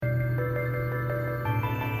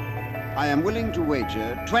I am willing to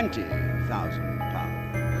wager £20,000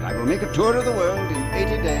 that I will make a tour of the world in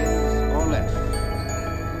 80 days or less.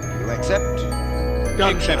 You accept? I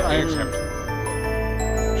accept.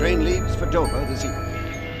 Train leaves for Dover this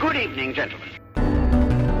evening. Good evening, gentlemen.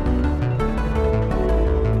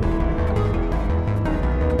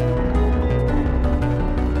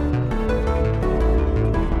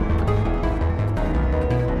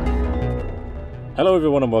 Hello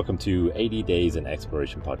everyone and welcome to 80 Days in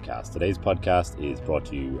Exploration podcast. Today's podcast is brought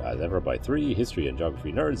to you as ever by three history and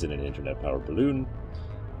geography nerds in an internet-powered balloon.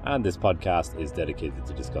 And this podcast is dedicated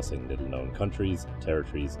to discussing little-known countries,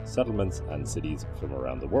 territories, settlements and cities from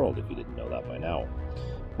around the world, if you didn't know that by now.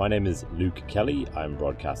 My name is Luke Kelly. I'm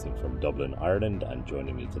broadcasting from Dublin, Ireland, and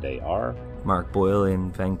joining me today are... Mark Boyle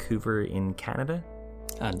in Vancouver in Canada.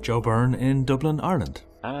 And Joe Byrne in Dublin, Ireland.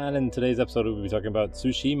 And in today's episode, we'll be talking about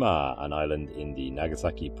Tsushima, an island in the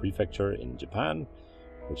Nagasaki prefecture in Japan,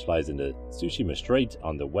 which lies in the Tsushima Strait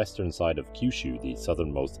on the western side of Kyushu, the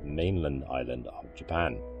southernmost mainland island of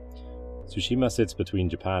Japan. Tsushima sits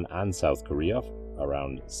between Japan and South Korea,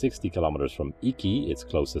 around 60 kilometers from Iki, its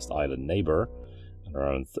closest island neighbor, and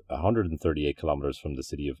around 138 kilometers from the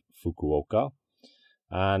city of Fukuoka,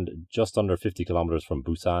 and just under 50 kilometers from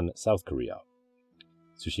Busan, South Korea.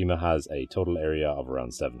 Tsushima has a total area of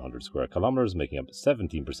around 700 square kilometers, making up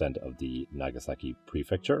 17% of the Nagasaki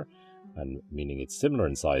prefecture, and meaning it's similar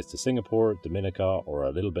in size to Singapore, Dominica, or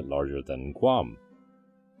a little bit larger than Guam.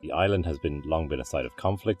 The island has long been a site of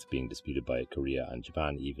conflict, being disputed by Korea and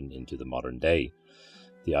Japan even into the modern day.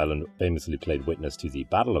 The island famously played witness to the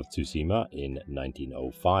Battle of Tsushima in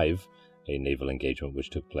 1905, a naval engagement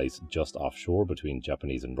which took place just offshore between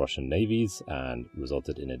Japanese and Russian navies and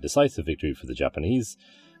resulted in a decisive victory for the Japanese,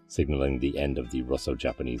 signaling the end of the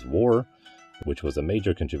Russo-Japanese War, which was a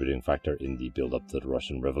major contributing factor in the build-up to the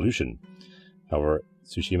Russian Revolution. However,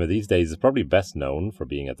 Tsushima these days is probably best known for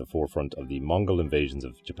being at the forefront of the Mongol invasions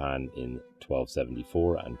of Japan in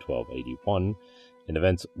 1274 and 1281, in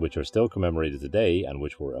events which are still commemorated today and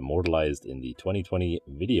which were immortalized in the 2020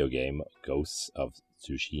 video game Ghosts of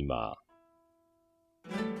Tsushima.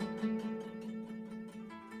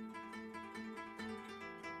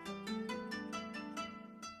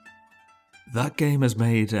 That game has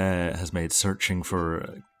made searching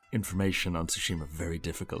for information on Tsushima very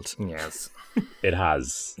difficult. Yes. It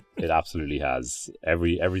has. It absolutely has.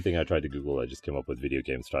 Everything I tried to Google, I just came up with video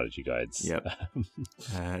game strategy guides. Yep.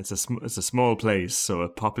 It's a small place, so a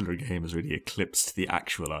popular game has really eclipsed the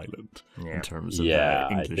actual island in terms of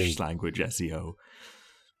English language SEO.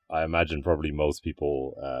 I imagine probably most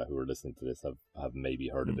people who are listening to this have maybe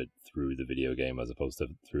heard of it through the video game as opposed to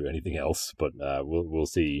through anything else, but we'll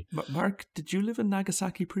see. Mark, did you live in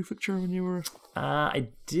Nagasaki Prefecture when you were I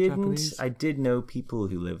didn't. Japanese? I did know people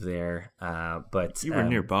who lived there, but... You were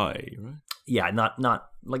nearby, right? Yeah, not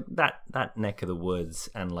like that neck of the woods,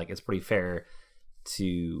 and like it's pretty fair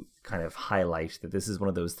to kind of highlight that this is one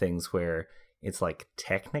of those things where it's like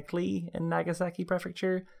technically in Nagasaki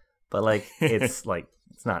Prefecture, but like it's like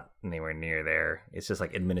it's not anywhere near there. It's just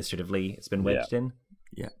like administratively it's been wedged in.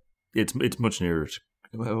 Yeah, it's much nearer to.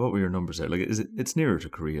 What were your numbers there? Like, it's nearer to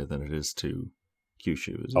Korea than it is to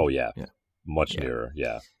Kyushu? Is it? Oh yeah, much nearer.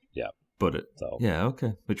 Yeah. But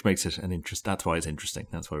okay, which makes it an interest. That's why it's interesting.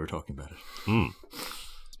 That's why we're talking about it.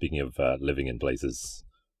 Speaking of living in places,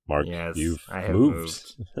 Mark, yes, you've I have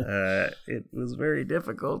moved. It was very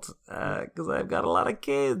difficult because I've got a lot of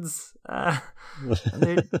kids, and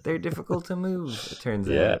they're difficult to move. It turns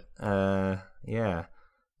out, and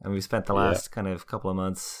we spent the last kind of couple of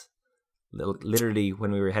months, literally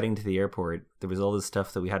when we were heading to the airport, there was all this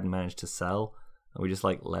stuff that we hadn't managed to sell, and we just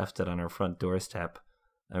like left it on our front doorstep,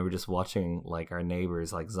 and we're just watching like our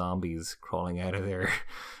neighbors like zombies crawling out of their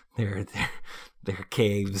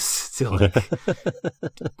caves to like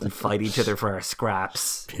to fight each other for our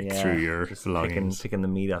scraps. Pick through your belongings. Picking the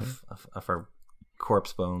meat off our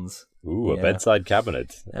corpse bones. Ooh, a bedside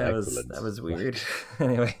cabinet. Excellent. That was weird.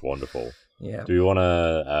 Anyway. Wonderful. Yeah. Do you want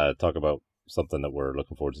to talk about something that we're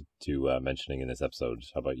looking forward to mentioning in this episode?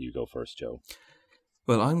 How about you go first, Joe?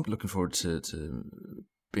 Well, I'm looking forward to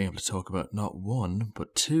being able to talk about not one,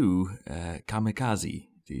 but two kamikaze,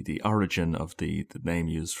 the origin of the name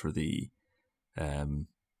used for the kind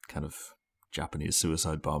of Japanese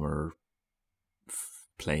suicide bomber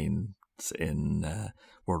plane in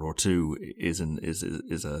World War II is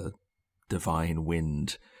a divine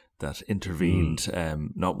wind that intervened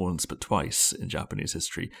not once but twice in Japanese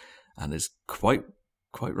history, and is quite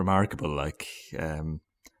remarkable. Like, and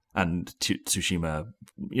Tsushima,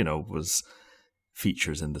 was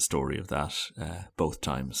features in the story of that both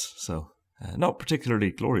times. So not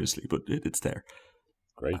particularly gloriously, but it's there.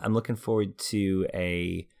 Great. I'm looking forward to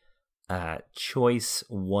a choice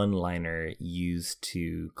one-liner used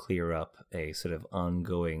to clear up a sort of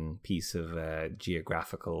ongoing piece of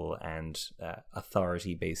geographical and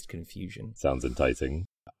authority-based confusion. Sounds enticing.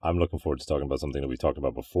 I'm looking forward to talking about something that we've talked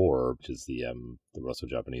about before, which is the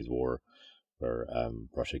Russo-Japanese War, where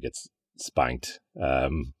Russia gets spanked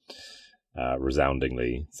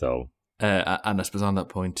resoundingly. So, and I suppose on that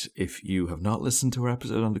point, if you have not listened to our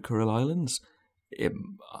episode on the Kuril Islands,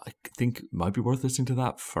 I think it might be worth listening to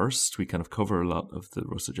that first. We kind of cover a lot of the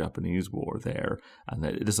Russo-Japanese War there, and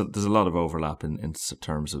there's a lot of overlap in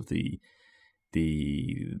terms of the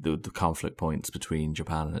conflict points between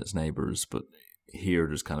Japan and its neighbors. But here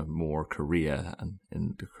there's kind of more Korea, and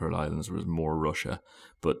in the Kuril Islands there was more Russia,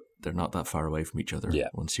 but they're not that far away from each other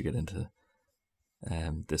once you get into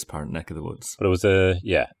this neck of the woods. But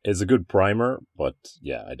it's a good primer, but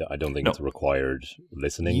I don't think it's required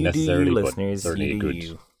listening necessarily. But listeners, certainly a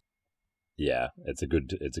good. Yeah, it's a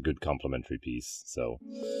good complementary piece. So.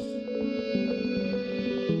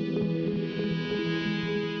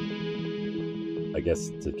 I guess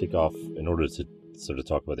to kick off, in order to sort of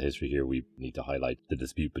talk about the history here, we need to highlight the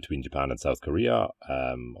dispute between Japan and South Korea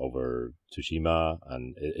over Tsushima,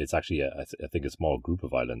 and it's actually I think a small group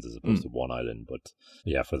of islands as opposed to one island. But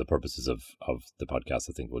yeah, for the purposes of the podcast,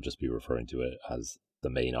 I think we'll just be referring to it as the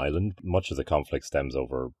main island. Much of the conflict stems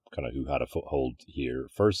over kind of who had a foothold here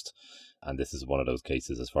first. And this is one of those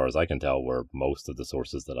cases, as far as I can tell, where most of the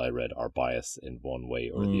sources that I read are biased in one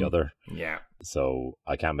way or the other. Yeah. So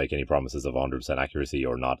I can't make any promises of 100% accuracy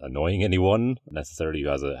or not annoying anyone necessarily who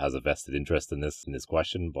has a vested interest in this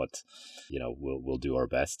question, but we'll do our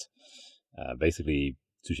best. Basically,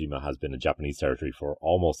 Tsushima has been a Japanese territory for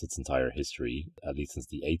almost its entire history, at least since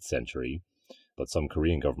the 8th century. But some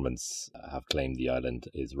Korean governments have claimed the island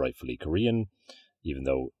is rightfully Korean, even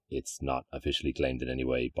though it's not officially claimed in any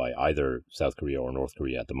way by either South Korea or North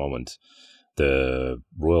Korea at the moment. The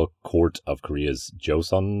royal court of Korea's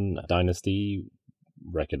Joseon dynasty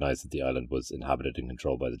recognized that the island was inhabited and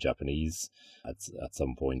controlled by the Japanese at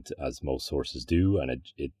some point, as most sources do, and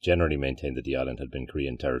it generally maintained that the island had been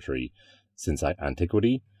Korean territory since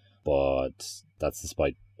antiquity, but that's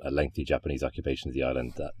despite a lengthy Japanese occupation of the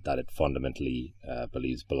island that it fundamentally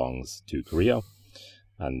believes belongs to Korea.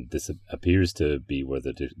 And this appears to be where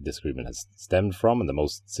the disagreement has stemmed from. And the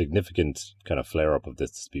most significant kind of flare-up of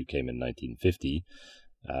this dispute came in 1950,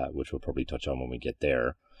 which we'll probably touch on when we get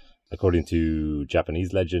there. According to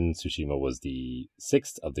Japanese legend, Tsushima was the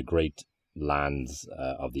sixth of the great lands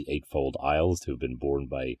of the Eightfold Isles to have been borne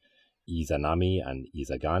by Izanami and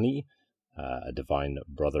Izagani, a divine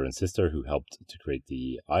brother and sister who helped to create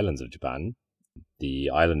the islands of Japan.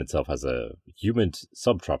 The island itself has a humid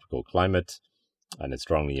subtropical climate, and it's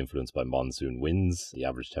strongly influenced by monsoon winds. The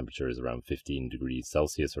average temperature is around 15 degrees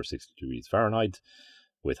Celsius or 60 degrees Fahrenheit,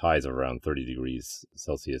 with highs of around 30 degrees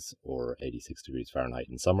Celsius or 86 degrees Fahrenheit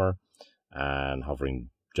in summer, and hovering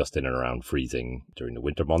just in and around freezing during the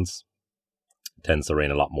winter months. It tends to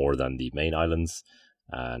rain a lot more than the main islands,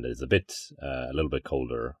 and it is a little bit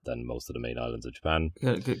colder than most of the main islands of Japan.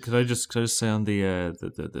 Could I just say on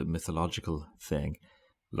the mythological thing,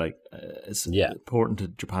 it's important to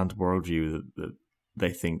Japan's worldview that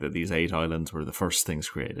they think that these 8 islands were the first things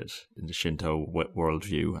created in the Shinto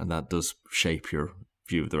worldview, and that does shape your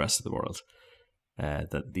view of the rest of the world.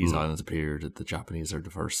 That these islands appeared, that the Japanese are the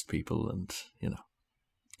first people, and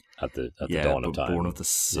at the dawn of time, born of the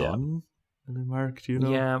sun. Mark, do you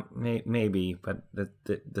know? Yeah, maybe, but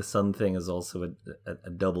the sun thing is also a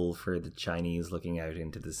double for the Chinese looking out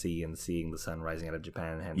into the sea and seeing the sun rising out of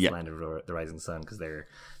Japan, hence Land of the Rising Sun, because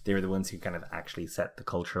they were the ones who kind of actually set the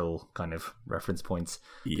cultural kind of reference points.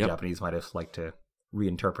 The Japanese might have liked to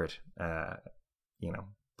reinterpret, but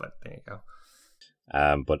there you go.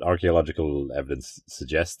 But archaeological evidence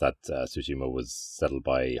suggests that Tsushima was settled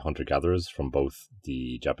by hunter-gatherers from both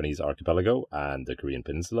the Japanese archipelago and the Korean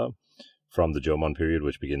peninsula, from the Jomon period,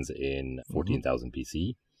 which begins in 14,000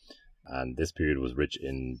 BC. And this period was rich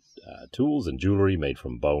in tools and jewelry made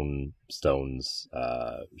from bone, stones,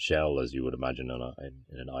 shell, as you would imagine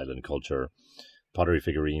in an island culture, pottery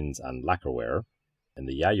figurines, and lacquerware. In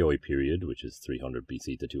the Yayoi period, which is 300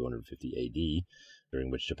 BC to 250 AD,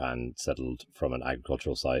 during which Japan settled from an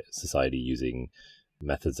agricultural society using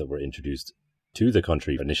methods that were introduced to the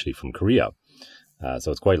country initially from Korea.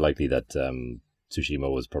 So it's quite likely that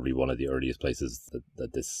Tsushima was probably one of the earliest places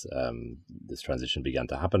that this transition began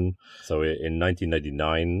to happen. So in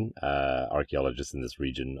 1999, archaeologists in this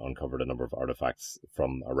region uncovered a number of artifacts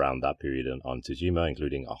from around that period on Tsushima,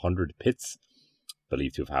 including 100 pits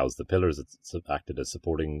believed to have housed the pillars that acted as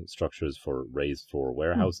supporting structures for raised floor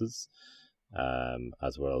warehouses.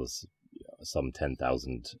 as well as some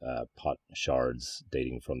 10,000 pot shards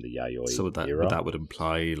dating from the Yayoi So era. that would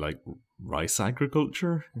imply like rice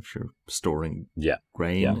agriculture if you're storing Yeah.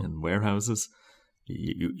 grain in warehouses.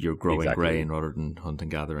 You're growing Exactly. grain rather than hunting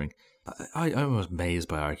gathering. I'm amazed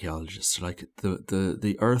by archaeologists. Like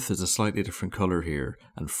the earth is a slightly different color here,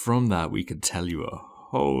 and from that we can tell you a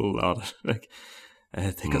whole lot. Like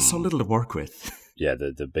they got so little to work with. Yeah,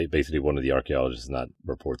 basically one of the archaeologists in that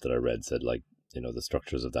report that I read said, like, the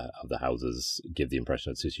structures of the houses give the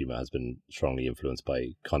impression that Tsushima has been strongly influenced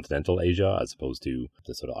by continental Asia as opposed to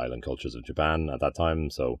the sort of island cultures of Japan at that time.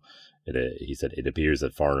 So he said it appears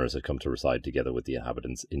that foreigners had come to reside together with the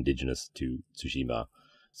inhabitants indigenous to Tsushima.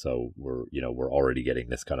 So we're already getting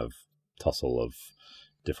this kind of tussle of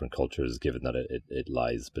different cultures, given that it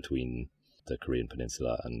lies between the Korean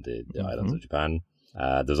peninsula and the islands of Japan.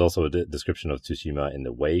 There's also a description of Tsushima in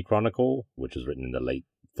the Wei Chronicle, which was written in the late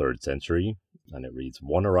 3rd century, and it reads,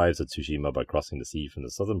 "One arrives at Tsushima by crossing the sea from the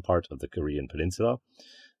southern part of the Korean peninsula.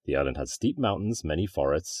 The island has steep mountains, many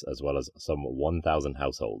forests, as well as some 1,000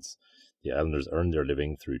 households. The islanders earn their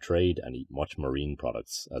living through trade and eat much marine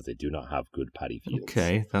products, as they do not have good paddy fields."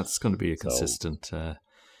 Okay, that's going to be a consistent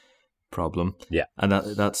problem. Yeah. And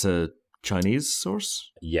that's a Chinese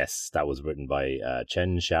source? Yes, that was written by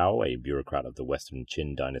Chen Xiao, a bureaucrat of the Western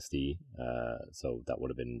Qin dynasty. So that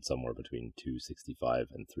would have been somewhere between 265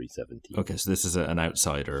 and 317. Okay, so this is an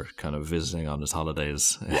outsider kind of visiting on his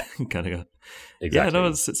holidays. Yeah. Kind of. Exactly. Yeah, no,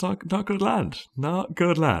 it's not good land. Not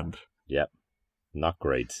good land. Yep. Not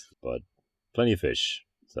great, but plenty of fish.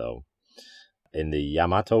 So in the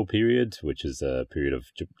Yamato period, which is a period of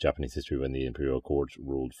Japanese history when the imperial court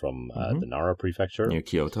ruled from the Nara prefecture. Near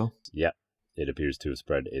Kyoto. Yeah. It appears to have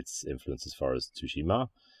spread its influence as far as Tsushima,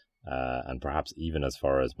 and perhaps even as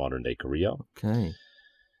far as modern-day Korea. Okay.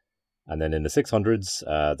 And then in the 600s,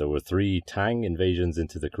 there were 3 Tang invasions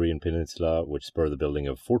into the Korean peninsula, which spurred the building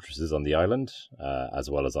of fortresses on the island, as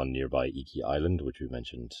well as on nearby Iki Island, which we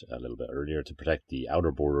mentioned a little bit earlier, to protect the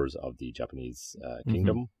outer borders of the Japanese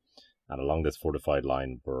kingdom. And along this fortified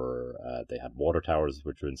line they had water towers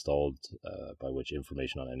which were installed, by which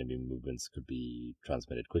information on enemy movements could be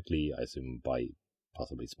transmitted quickly, I assume by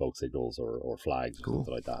possibly smoke signals or flags or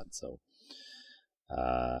something like that. So,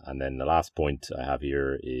 and then the last point I have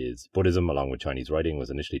here is Buddhism, along with Chinese writing, was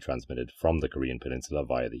initially transmitted from the Korean peninsula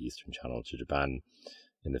via the Eastern Channel to Japan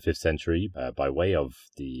in the 5th century by way of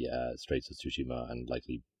the Straits of Tsushima and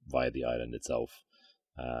likely via the island itself.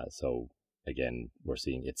 So again, we're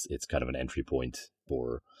seeing it's kind of an entry point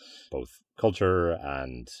for both culture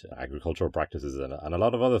and agricultural practices and a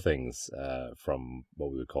lot of other things from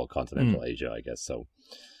what we would call continental Asia, I guess. So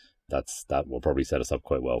that will probably set us up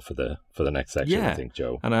quite well for the next section, I think,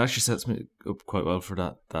 Joe. And it actually sets me up quite well for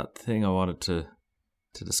that thing I wanted to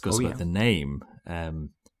discuss about the name.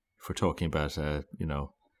 If we're talking about the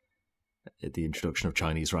introduction of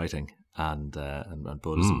Chinese writing and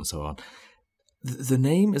Buddhism and so on. The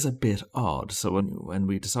name is a bit odd. So when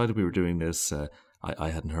we decided we were doing this, I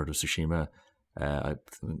hadn't heard of Tsushima. I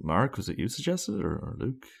think Mark, was it you suggested or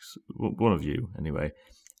Luke? One of you, anyway.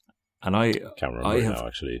 And I can't remember have now,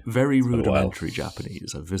 actually. Very rudimentary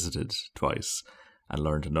Japanese. I've visited twice and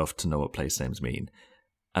learned enough to know what place names mean.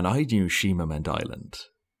 And I knew Shima meant island.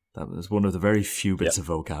 That was one of the very few bits of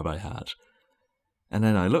vocab I had. And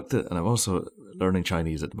then I looked at, and I'm also learning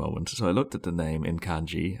Chinese at the moment, so I looked at the name in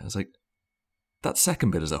kanji. I was like, that second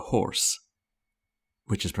bit is a horse,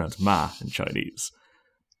 which is pronounced ma in Chinese.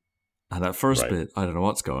 And that first bit, I don't know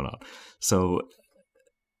what's going on. So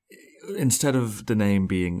instead of the name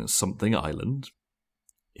being something island,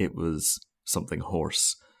 it was something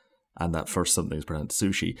horse. And that first something is pronounced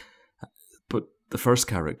sushi. But the first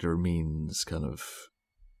character means kind of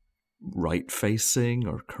right-facing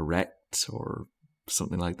or correct or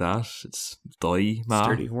something like that. It's doi ma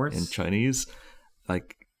Sturdy horse in Chinese.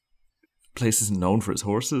 Like, place isn't known for its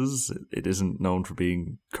horses. It isn't known for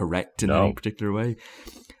being correct in any particular way.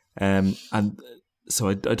 And so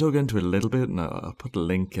I dug into it a little bit, and I'll put a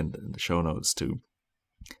link in the show notes to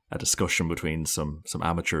a discussion between some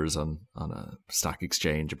amateurs on a Stack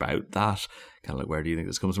Exchange about that. Kind of like, where do you think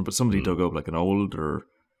this comes from? But somebody dug up like an older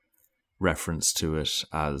reference to it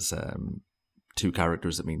as 2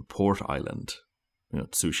 characters that mean port island,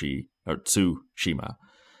 Tsushima,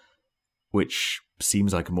 which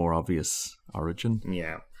seems like a more obvious origin.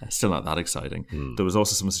 Yeah. Still not that exciting. There was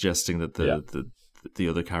also some suggesting that the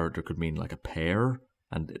other character could mean like a pair,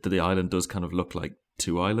 and the island does kind of look like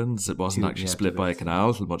 2 islands. It wasn't actually split by a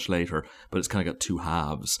canal till much later, but it's kind of got 2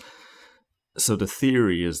 halves. So the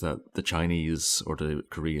theory is that the Chinese or the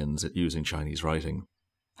Koreans using Chinese writing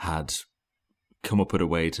had come up with a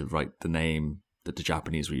way to write the name that the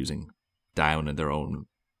Japanese were using down in their own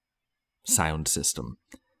sound system.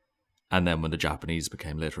 And then when the Japanese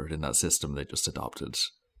became literate in that system, they just adopted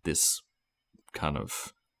this kind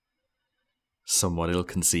of somewhat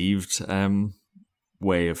ill-conceived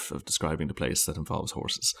way of describing the place that involves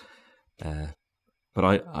horses.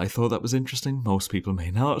 But I thought that was interesting. Most people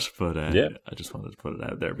may not, but I just wanted to put it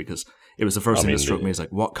out there because it was the first thing that struck me. It's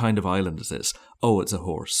like, what kind of island is this? Oh, it's a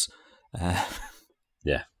horse.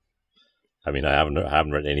 Yeah. I mean, I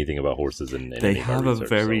haven't read anything about horses in They any of my have research, a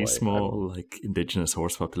very so small indigenous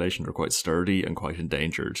horse population. They're quite sturdy and quite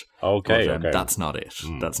endangered. Okay, but, okay. That's not it.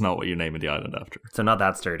 That's not what you're naming the island after. So not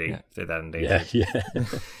that sturdy. They're that endangered. Yeah.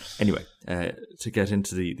 Anyway, to get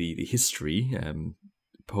into the history,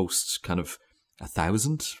 post kind of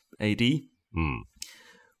 1000 AD,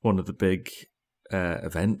 one of the big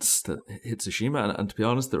events that hit Tsushima, and to be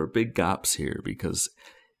honest, there are big gaps here because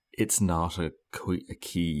it's not a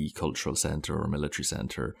key cultural center or military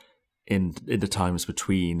center in the times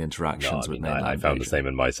between interactions with mainland I found Asia. the same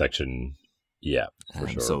in my section. Yeah, for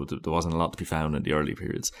sure. So there wasn't a lot to be found in the early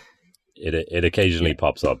periods. It occasionally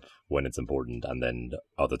pops up when it's important, and then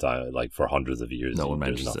other time, like for hundreds of years, No one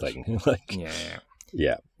there's mentions nothing. it.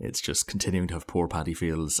 Yeah. It's just continuing to have poor paddy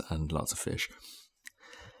fields and lots of fish.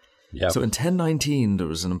 Yeah. So in 1019, there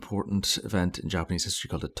was an important event in Japanese history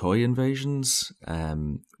called the Toei invasions,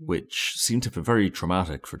 which seemed to have been very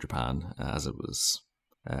traumatic for Japan as it was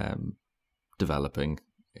developing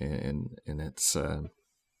in its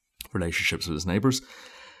relationships with its neighbours.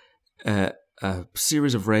 A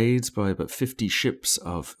series of raids by about 50 ships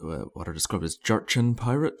of what are described as Jurchen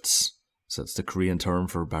pirates. So it's the Korean term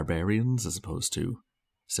for barbarians as opposed to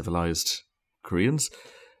civilized Koreans.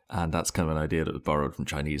 And that's kind of an idea that was borrowed from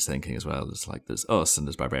Chinese thinking as well. It's like there's us and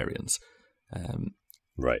there's barbarians.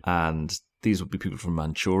 Right. And these would be people from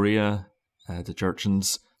Manchuria, the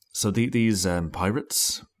Jurchens. So these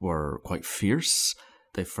pirates were quite fierce.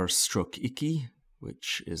 They first struck Iki,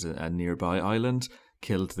 which is a nearby island,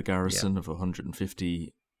 killed the garrison of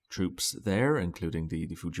 150 troops there, including the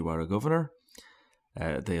Fujiwara governor.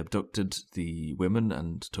 They abducted the women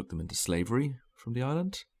and took them into slavery from the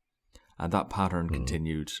island. And that pattern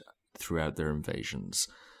continued throughout their invasions.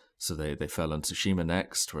 So they fell on Tsushima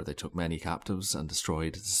next, where they took many captives and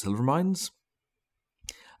destroyed the silver mines.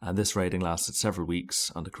 And this raiding lasted several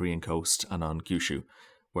weeks on the Korean coast and on Kyushu,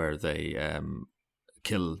 where they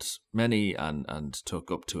killed many and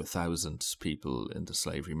took up to 1,000 people into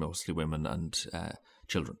slavery, mostly women and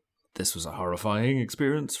children. This was a horrifying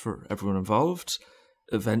experience for everyone involved.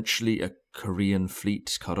 Eventually, a Korean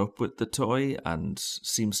fleet caught up with the Toei and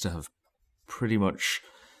seems to have pretty much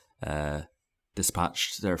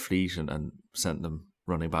dispatched their fleet and sent them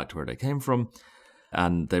running back to where they came from.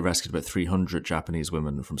 And they rescued about 300 Japanese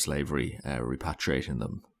women from slavery, repatriating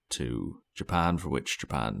them to Japan, for which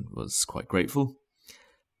Japan was quite grateful.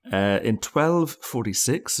 In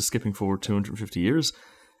 1246, so skipping forward 250 years,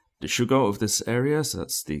 the Shugo of this area, so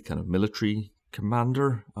that's the kind of military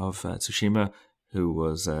commander of Tsushima, who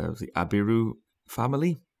was the Abiru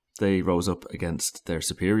family, they rose up against their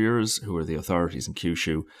superiors, who were the authorities in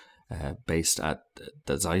Kyushu, based at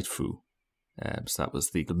Dazaifu. So that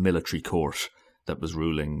was the military court that was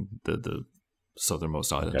ruling the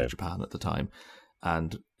southernmost island of Japan at the time.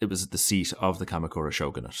 And it was the seat of the Kamakura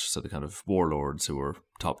shogunate, so the kind of warlords who were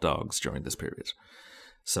top dogs during this period.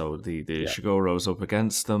 So the Shugo rose up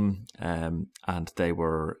against them, and they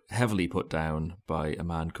were heavily put down by a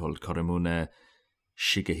man called Koremune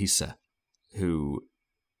Shigehisa, who,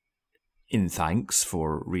 in thanks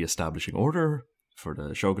for re-establishing order for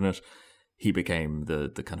the shogunate, he became the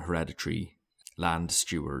kind of hereditary land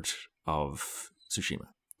steward of Tsushima.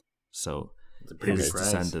 So his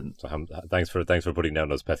descendant. So, thanks for putting down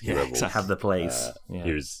those pesky rebels. Exactly. Have the place.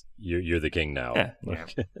 Here's you're the king now. Yeah.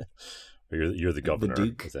 You're the governor, the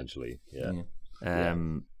duke, essentially. Yeah.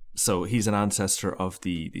 So he's an ancestor of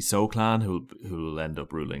the So clan, who will end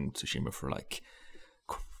up ruling Tsushima for like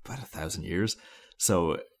about 1,000 years.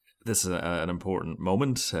 So this is an important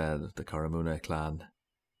moment. The Koremune clan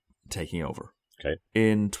taking over. Okay.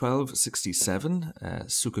 In 1267,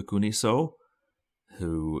 Sukakuni So,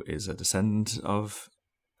 who is a descendant of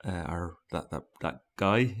that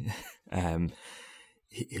guy,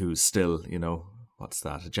 who's still,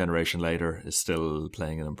 a generation later, is still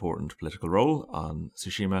playing an important political role on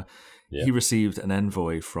Tsushima. Yeah. He received an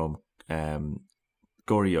envoy from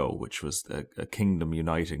Goryeo, which was a kingdom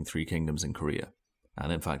uniting three kingdoms in Korea.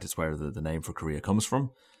 And in fact, it's where the name for Korea comes from.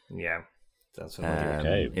 Yeah. That's what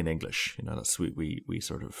in English, that's we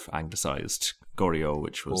sort of anglicized Goryeo,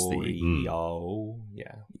 which was Goryeo,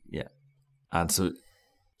 yeah. And so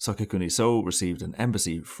Sakakuni So received an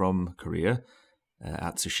embassy from Korea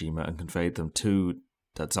at Tsushima and conveyed them to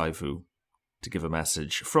Dazaifu to give a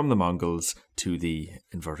message from the Mongols to the,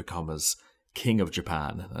 inverted commas, King of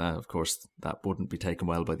Japan. Of course, that wouldn't be taken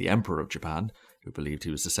well by the Emperor of Japan, who believed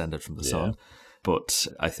he was descended from the sun. But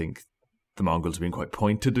I think the Mongols have been quite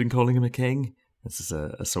pointed in calling him a king. This is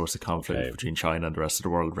a source of conflict between China and the rest of the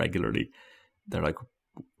world regularly. They're like,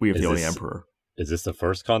 we have the only emperor. Is this the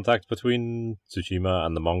first contact between Tsushima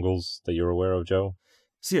and the Mongols that you're aware of, Joe?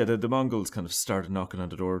 So yeah, the Mongols kind of started knocking on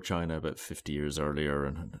the door of China about 50 years earlier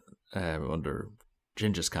and under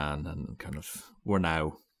Genghis Khan, and kind of were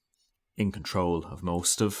now in control of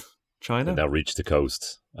most of China. They now reached the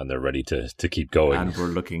coast and they're ready to keep going. And we're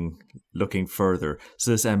looking further.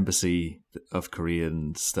 So this embassy of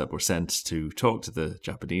Koreans that were sent to talk to the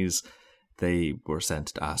Japanese, they were sent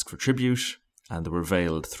to ask for tribute, and there were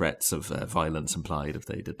veiled threats of violence implied if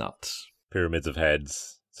they did not. Pyramids of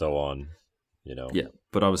heads, so on, you know. Yeah,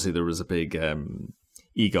 but obviously there was a big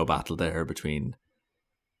ego battle there between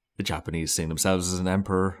the Japanese seeing themselves as an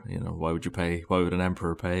emperor. You know, why would an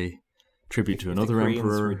emperor pay tribute to another emperor? The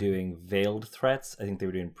Koreans emperor? were doing veiled threats. I think they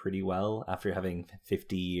were doing pretty well after having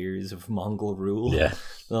 50 years of Mongol rule. Yeah.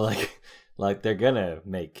 They're like they're gonna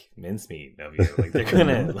make mincemeat of you. Like they're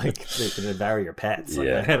gonna devour your pets. Like,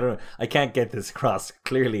 Yeah. I don't know. I can't get this across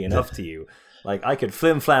clearly enough to you. Like, I could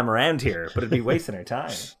flim-flam around here, but it'd be wasting our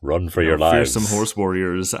time. Run for your lives. Fearsome horse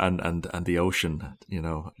warriors and the ocean, you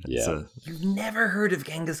know. Yeah. You've never heard of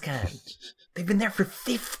Genghis Khan. They've been there for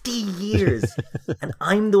 50 years, and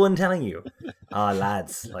I'm the one telling you. Ah,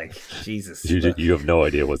 lads, like, Jesus. You have no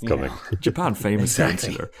idea what's coming. Japan, famous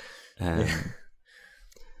insular.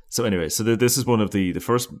 So anyway, so this is one of the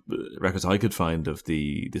first records I could find of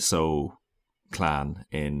the So clan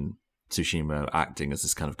in Tsushima acting as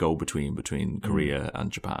this kind of go-between between Korea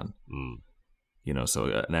and Japan. You know, so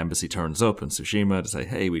an embassy turns up in Tsushima to say,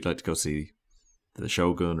 hey, we'd like to go see the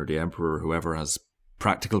shogun or the emperor or whoever has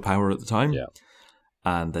practical power at the time. Yeah.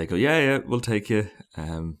 And they go, yeah, we'll take you.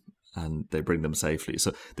 And they bring them safely.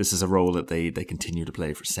 So this is a role that they continue to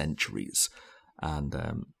play for centuries, and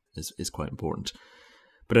is quite important.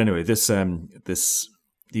 But anyway, these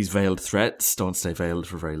veiled threats don't stay veiled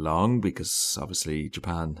for very long, because obviously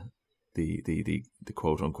Japan, the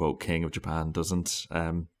quote unquote king of Japan, doesn't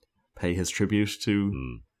pay his tribute to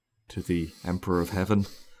the Emperor of Heaven.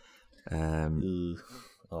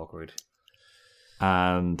 Awkward.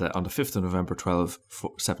 And on the 5th of November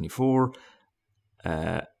 1274,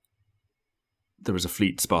 there was a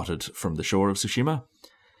fleet spotted from the shore of Tsushima.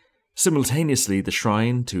 Simultaneously, the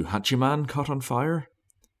shrine to Hachiman caught on fire.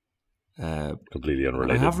 Completely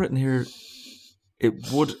unrelated. I have written here, it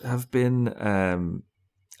would have been an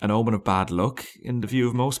omen of bad luck in the view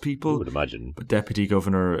of most people. I would imagine. But Deputy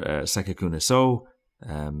Governor Sakakune So,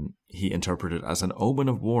 he interpreted it as an omen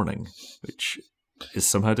of warning, which is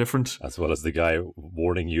somehow different. As well as the guy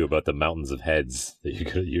warning you about the mountains of heads that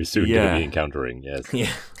you're soon going to be encountering. Yes.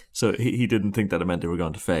 Yeah. So he didn't think that it meant they were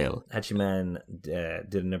going to fail. Hachiman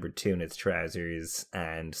did a number 2 in its trousers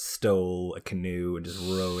and stole a canoe and just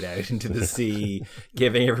rowed out into the sea,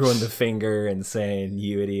 giving everyone the finger and saying,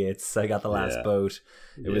 "You idiots, I got the last boat."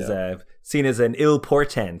 It was seen as an ill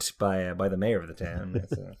portent by the mayor of the town.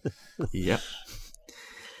 So. Yeah.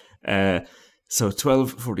 So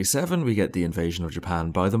 1247, we get the invasion of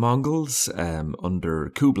Japan by the Mongols under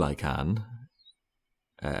Kublai Khan.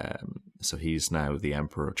 So he's now the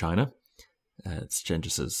Emperor of China. It's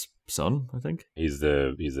Genghis's son, I think. He's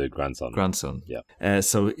the grandson. Grandson. Yeah.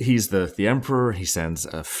 So he's the emperor. He sends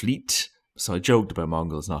a fleet. So I joked about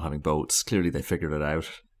Mongols not having boats. Clearly they figured it out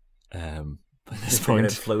by this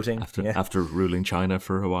point. Floating after ruling China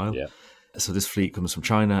for a while. Yeah. So this fleet comes from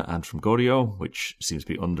China and from Goryeo, which seems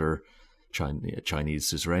to be under Chinese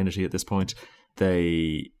suzerainty at this point.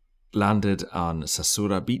 They landed on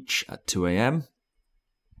Sasura Beach at 2 a.m.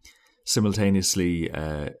 Simultaneously,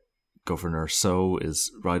 Governor So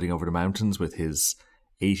is riding over the mountains with his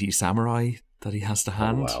 80 samurai that he has to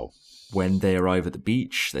hand. Oh, wow. When they arrive at the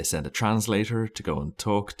beach, they send a translator to go and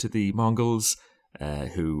talk to the Mongols,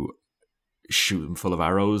 who shoot them full of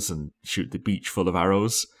arrows and shoot the beach full of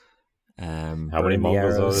arrows. How many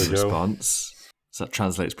Mongols are there, Joe? Response. So that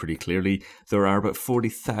translates pretty clearly. There are about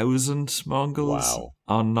 40,000 Mongols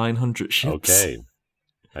on 900 ships. Okay.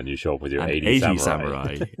 And you show up with your and 80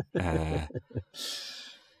 samurai. Okay.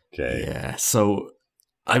 Yeah, so,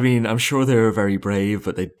 I mean, I'm sure they were very brave,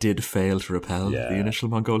 but they did fail to repel the initial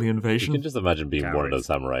Mongolian invasion. You can just imagine being one of those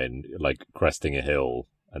samurai and, like, cresting a hill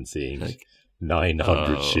and seeing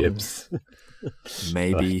 900 ships.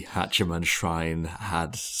 maybe Hachiman Shrine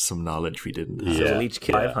had some knowledge we didn't have. So we'll each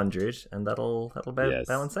kill 500, and that'll Yes.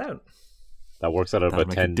 balance out. That works out at That'll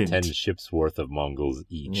about make a 10 dint. ships worth of Mongols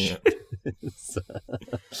each.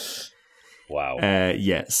 Wow.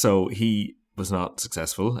 So he was not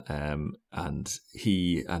successful, and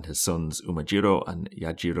he and his sons Umajiro and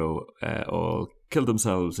Yajiro all killed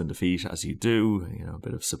themselves in defeat, as you do. A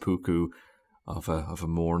bit of seppuku of a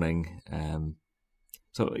mourning.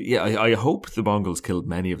 I hope the Mongols killed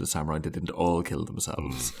many of the samurai. They didn't all kill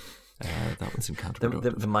themselves. That would seem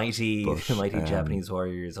counterproductive. The mighty Japanese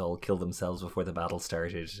warriors all killed themselves before the battle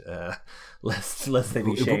started, lest they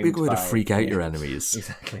be shamed. It would be a good way to by- freak out your enemies.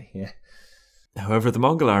 Exactly, yeah. However, the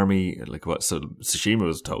Mongol army, so Tsushima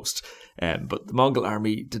was toast, but the Mongol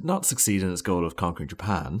army did not succeed in its goal of conquering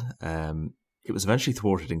Japan. It was eventually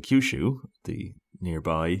thwarted in Kyushu, the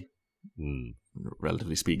nearby,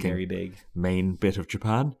 relatively speaking, Very big. main bit of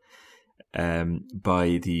Japan,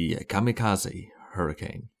 by the kamikaze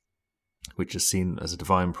hurricane, which is seen as a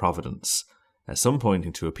divine providence, some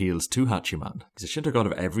pointing to appeals to Hachiman. He's a Shinto god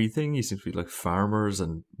of everything. He seems to be like farmers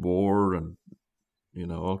and war and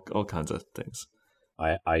all kinds of things.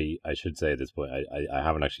 I should say at this point, I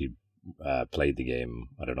haven't actually played the game.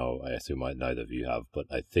 I don't know. I assume neither of you have, but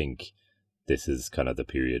I think this is kind of the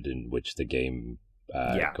period in which the game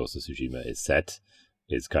Ghost of Tsushima is set.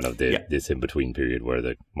 Is kind of this in between period where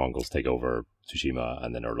the Mongols take over Tsushima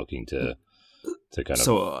and then are looking to kind of.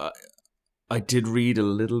 So I did read a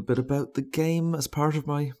little bit about the game as part of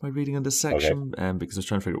my reading in this section, because I was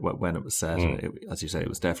trying to figure out when it was set. And as you say, it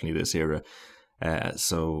was definitely this era.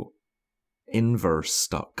 So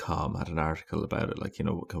Inverse.com had an article about it,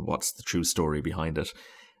 what's the true story behind it.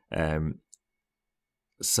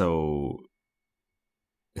 So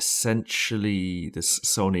essentially, this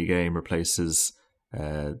Sony game replaces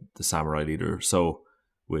the samurai leader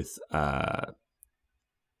with a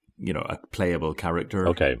playable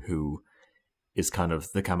character who is kind of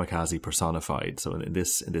the kamikaze personified. So in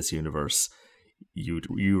this universe,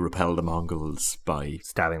 you repel the Mongols by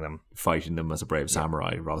Stabbing them, fighting them as a brave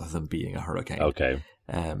samurai rather than being a hurricane.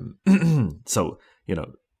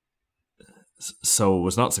 So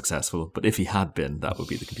was not successful, but if he had been, that would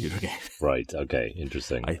be the computer game. Right. Okay.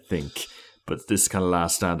 Interesting. I think. But this kind of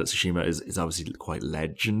last stand at Tsushima is obviously quite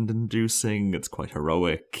legend-inducing. It's quite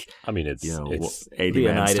heroic. I mean, it's 80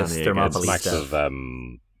 men standing against max of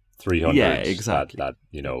 300. Yeah, exactly.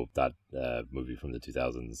 That movie from the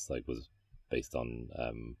 2000s was based on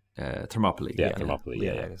Thermopylae. Thermopylae.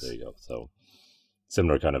 Yeah, there you go. So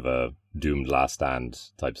similar kind of a doomed last stand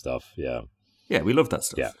type stuff. Yeah. Yeah, we love that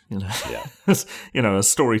stuff. Yeah. As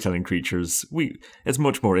storytelling creatures, it's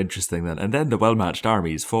much more interesting than. And then the well-matched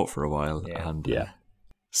armies fought for a while. Yeah. And,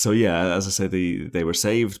 so as I say, they were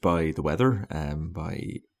saved by the weather,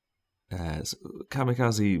 by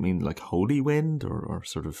kamikaze mean like holy wind or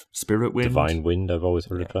sort of spirit wind. Divine wind, I've always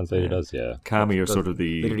heard it translated as. Yeah. Kami are sort of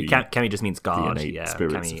the. Literally, Kami just means God. innate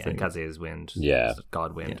spirits Kami of and things. Kaze is wind. Yeah.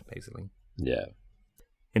 God wind, basically. Yeah.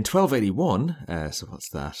 In 1281, so what's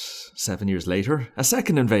that, 7 years later, a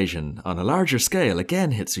second invasion on a larger scale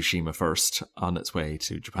again hit Tsushima first on its way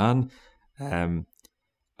to Japan.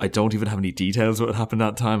 I don't even have any details of what happened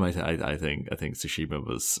that time. I think Tsushima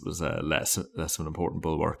was less of an important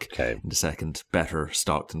bulwark in the second, better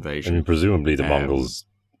stocked invasion. I mean, presumably the Mongols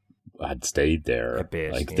had stayed there a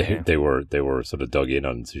bit. They were sort of dug in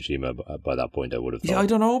on Tsushima by that point. I would have thought. Yeah, I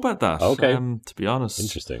don't know about that. Okay, to be honest,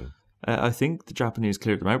 interesting. I think the Japanese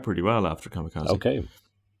cleared them out pretty well after Kamikaze. Okay.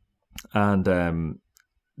 And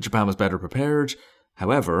Japan was better prepared.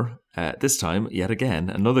 However, this time, yet again,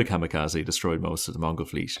 another kamikaze destroyed most of the Mongol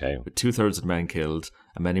fleet, with 2/3 of the men killed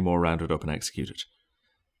and many more rounded up and executed.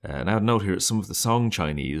 Now, note here, some of the Song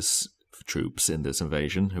Chinese troops in this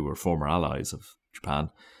invasion, who were former allies of Japan,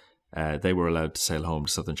 they were allowed to sail home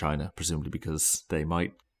to southern China, presumably because they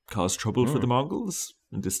might cause trouble for the Mongols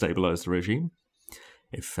and destabilize the regime.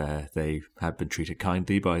 If they had been treated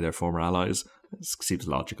kindly by their former allies, it seems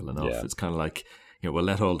logical enough. Yeah. It's kind of like, we'll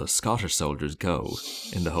let all the Scottish soldiers go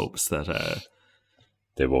in the hopes that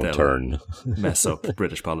they won't turn, mess up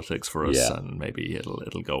British politics for us, and maybe it'll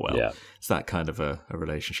go well. Yeah. It's that kind of a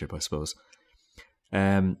relationship, I suppose.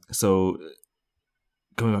 So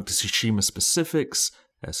coming back to Tsushima specifics,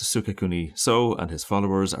 Sukekuni So and his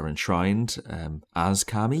followers are enshrined as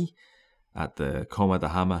kami at the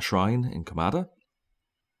Komadahama Shrine in Komada.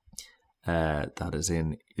 That is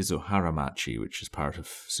in Izuharamachi, which is part of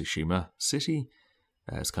Tsushima City.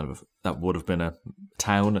 It's kind of that would have been a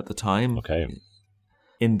town at the time. Okay.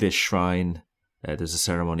 In this shrine, there's a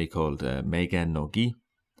ceremony called Meigen no Gi,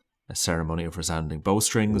 a ceremony of resounding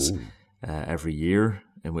bowstrings every year.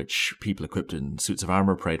 in which people equipped in suits of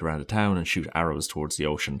armour parade around a town and shoot arrows towards the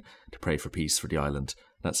ocean to pray for peace for the island.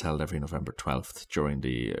 That's held every November 12th during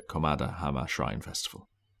the Komada Hama Shrine Festival.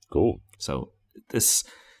 Cool. So this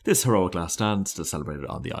heroic last stand is still celebrated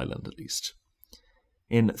on the island, at least.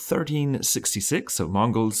 In 1366, so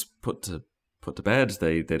Mongols put to bed,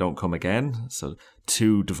 they don't come again. So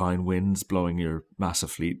 2 divine winds blowing your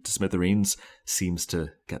massive fleet to smithereens seems to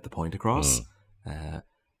get the point across.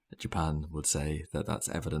 Japan would say that that's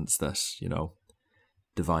evidence that,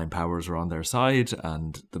 divine powers are on their side,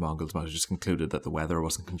 and the Mongols might have just concluded that the weather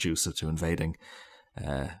wasn't conducive to invading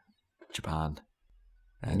Japan.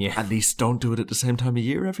 At least don't do it at the same time of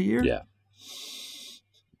year every year. Yeah.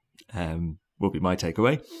 Will be my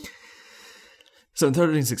takeaway. So in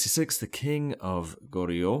 1366, the king of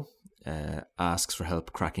Goryeo asks for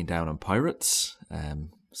help cracking down on pirates.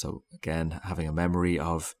 So again, having a memory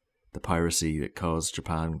of the piracy that caused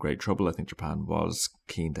Japan great trouble. I think Japan was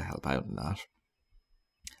keen to help out in that.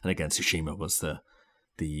 And again, Tsushima was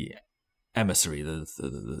the emissary,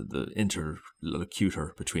 the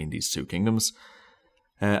interlocutor between these two kingdoms.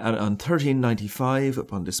 And on 1395,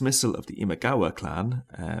 upon dismissal of the Imagawa clan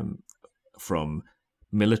from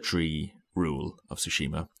military rule of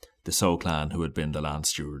Tsushima, the So clan, who had been the land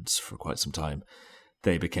stewards for quite some time,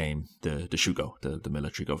 they became the Shugo, the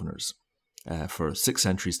military governors, for 6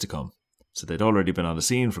 centuries to come. So they'd already been on the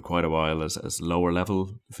scene for quite a while as lower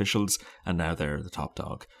level officials, and now they're the top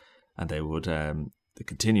dog. And they would they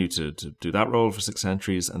continue to do that role for 6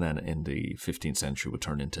 centuries, and then in the 15th century would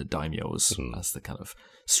turn into daimyos as the kind of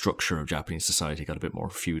structure of Japanese society got a bit more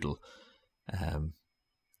feudal.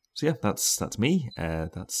 So yeah, that's me.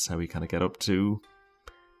 That's how we kind of get up to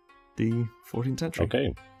the 14th century.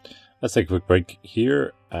 Okay, let's take a quick break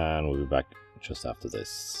here, and we'll be back just after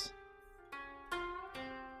this.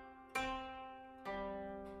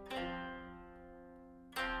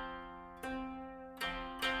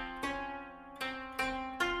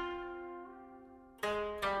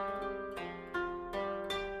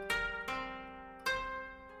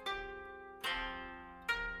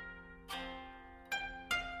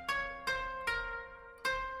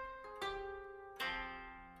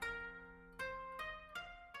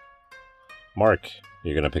 Mark,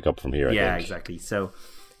 you're going to pick up from here, I think. Exactly. So,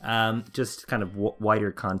 just kind of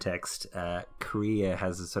wider context, Korea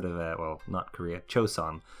has a sort of not Korea,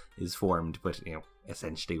 Choson is formed, but,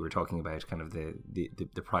 essentially we're talking about kind of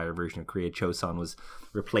the prior version of Korea. Choson was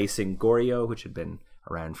replacing Goryeo, which had been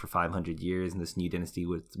around for 500 years, and this new dynasty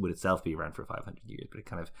would itself be around for 500 years, but it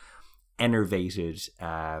kind of enervated,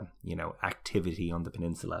 activity on the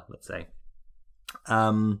peninsula, let's say.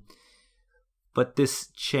 But this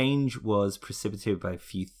change was precipitated by a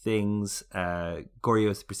few things.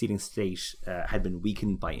 Goryeo's preceding state had been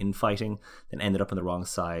weakened by infighting, then ended up on the wrong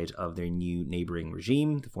side of their new neighboring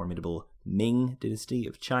regime, the formidable Ming dynasty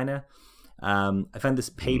of China. I found this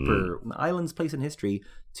paper, The Island's Place in History,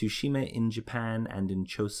 Tsushima in Japan and in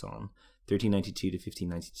Choson, 1392 to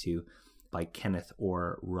 1592, by Kenneth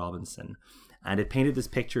Orr Robinson. And it painted this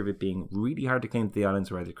picture of it being really hard to claim that the islands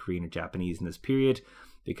were either Korean or Japanese in this period,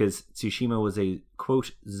 because Tsushima was a,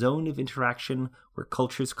 quote, zone of interaction where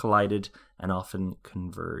cultures collided and often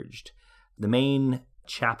converged. The main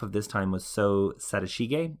chap of this time was So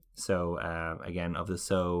Sadashige, again, of the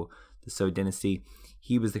So dynasty.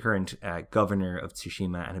 He was the current governor of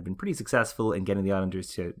Tsushima and had been pretty successful in getting the islanders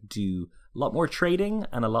to do a lot more trading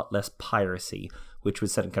and a lot less piracy, which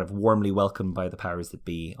was kind of warmly welcomed by the powers that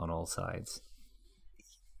be on all sides.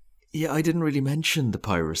 Yeah, I didn't really mention the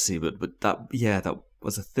piracy, but that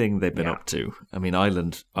was a thing they've been up to. I mean,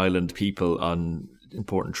 island people on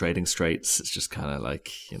important trading straits, it's just kind of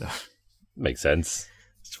like, Makes sense.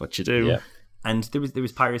 It's what you do. Yeah. And there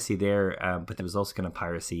was piracy there, but there was also kind of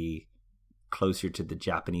piracy closer to the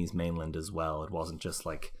Japanese mainland as well. It wasn't just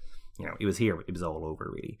like, it was here, it was all over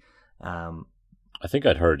really. I think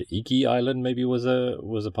I'd heard Iki Island maybe was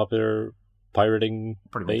a popular pirating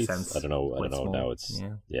Probably base. makes sense. I don't know. Small. Now it's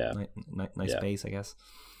nice base, I guess.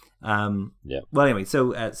 Yeah. Well, anyway,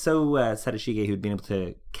 so Sadashige, who'd been able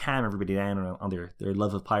to calm everybody down on their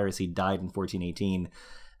love of piracy, died in 1418.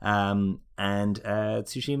 And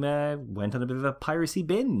Tsushima went on a bit of a piracy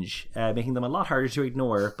binge, making them a lot harder to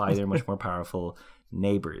ignore by their much more powerful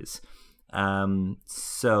neighbors.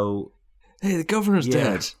 So, hey, the governor's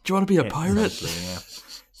dead. Do you want to be a pirate? Exactly, yeah.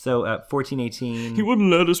 So, 1418. He wouldn't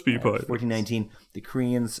let us be pirates. 1419, the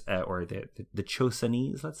Koreans, or the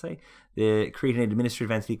Chosunese, let's say, they created an administrative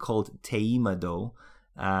entity called Teimado,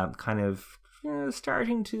 kind of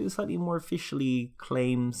starting to slightly more officially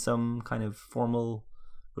claim some kind of formal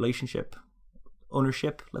relationship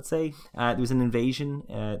ownership, let's say. There was an invasion,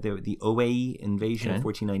 the Oe invasion of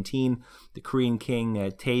 1419. The Korean king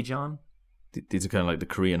Taejon. These are kind of like the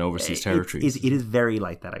Korean overseas territories. It is very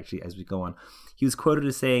like that, actually, as we go on. He was quoted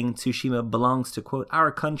as saying Tsushima belongs to, quote,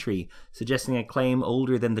 our country, suggesting a claim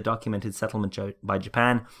older than the documented settlement by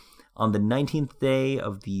Japan. On the 19th day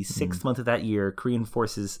of the 6th month of that year, Korean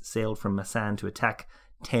forces sailed from Masan to attack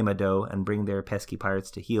Taemado and bring their pesky pirates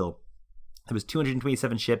to heel. There was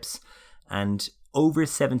 227 ships and over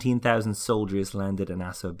 17,000 soldiers landed in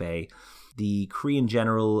Aso Bay. The Korean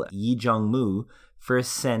general Yi Jong-mu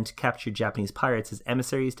first sent captured Japanese pirates as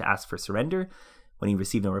emissaries to ask for surrender. When he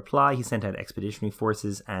received no reply, he sent out expeditionary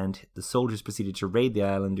forces, and the soldiers proceeded to raid the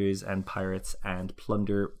islanders and pirates and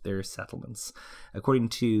plunder their settlements. According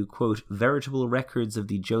to, quote, veritable records of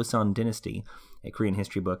the Joseon dynasty, a Korean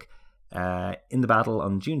history book, in the battle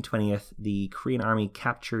on June 20th, the Korean army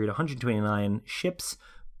captured 129 ships,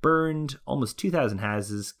 burned almost 2,000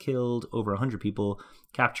 houses, killed over 100 people,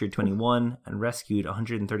 captured 21, and rescued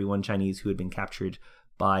 131 Chinese who had been captured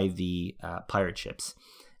by the pirate ships.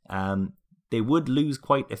 They would lose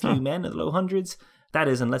quite a few men in the low hundreds. That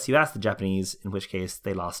is, unless you ask the Japanese, in which case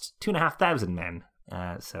they lost 2,500 men.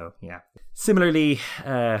 So, yeah. Similarly,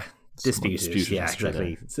 disputed. Yeah,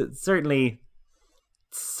 exactly. So, certainly,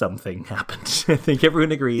 something happened. I think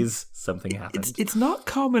everyone agrees something happened. It's not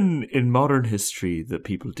common in modern history that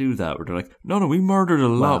people do that, where they're like, no, we murdered a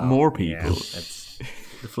lot more people. Yeah,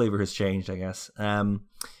 the flavor has changed, I guess.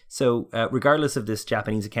 So regardless of this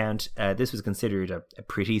Japanese account, this was considered a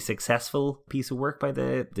pretty successful piece of work by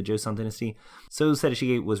the Joseon dynasty. So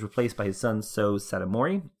Sadashige was replaced by his son So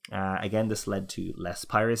Sadamori. Again, this led to less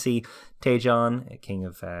piracy. Taejon, king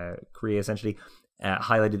of Korea essentially,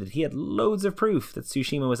 highlighted that he had loads of proof that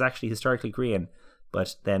Tsushima was actually historically Korean,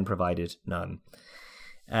 but then provided none.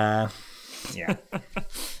 Yeah.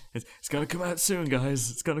 It's going to come out soon,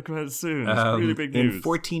 guys. It's going to come out soon. It's really big news. In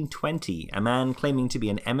 1420, a man claiming to be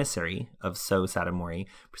an emissary of So Sadamori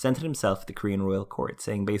presented himself at the Korean royal court,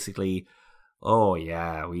 saying basically,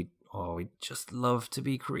 we'd just love to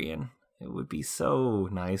be Korean. It would be so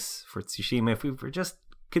nice for Tsushima if we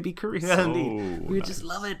could be Korean. So we would just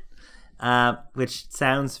love it. Which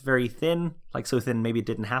sounds very thin, like so thin maybe it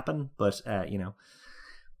didn't happen, but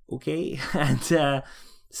okay. And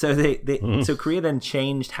so Korea then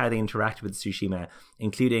changed how they interacted with Tsushima,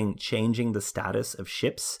 including changing the status of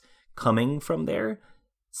ships coming from there.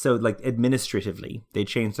 So like administratively, they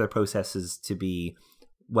changed their processes to be,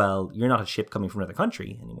 well, you're not a ship coming from another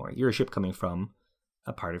country anymore. You're a ship coming from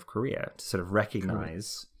a part of Korea, to sort of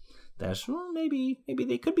recognize that, well, maybe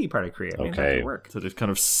they could be part of Korea. Maybe that could work. So they've kind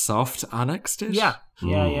of soft annexed it? Yeah.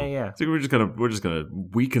 So we're just gonna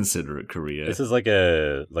we consider it Korea. This is like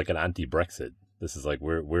an anti-Brexit. This is like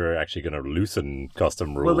we're actually going to loosen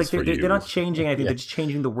custom rules. Well, like for you. They're not changing anything. They're just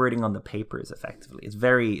changing the wording on the papers. Effectively, it's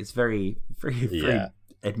very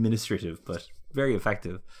administrative, but very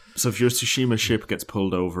effective. So if your Tsushima ship gets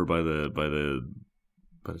pulled over by the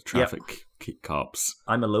traffic cops,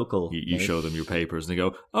 I'm a local. You show them your papers, and they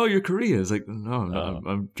go, "Oh, you're Korean." It's like, no,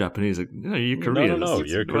 I'm Japanese. Like, no, you're Korean. No,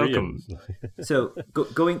 you're Korean. So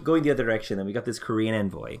going the other direction, then we got this Korean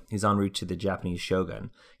envoy who's en route to the Japanese shogun.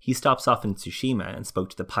 He stops off in Tsushima and spoke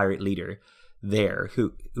to the pirate leader there,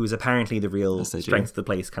 who was apparently the real strength of the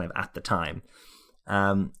place, kind of at the time.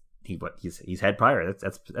 He's head pirate.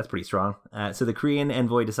 That's pretty strong. So the Korean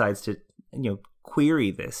envoy decides to query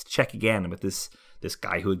this, check again with this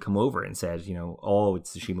guy who had come over and said,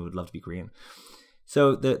 Tsushima would love to be Korean.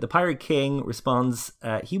 So the pirate king responds,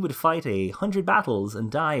 he would fight 100 battles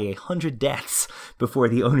and die 100 deaths before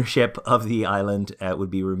the ownership of the island would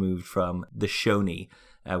be removed from the Shoni,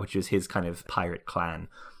 which was his kind of pirate clan.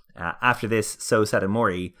 After this, So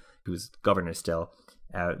Sadamori, who was governor still,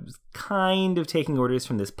 was kind of taking orders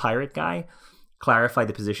from this pirate guy, clarified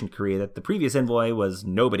the position to Korea that the previous envoy was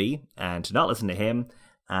nobody and to not listen to him.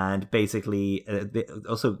 And basically, they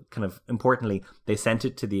also kind of importantly, they sent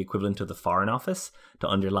it to the equivalent of the Foreign Office to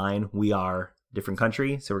underline, we are a different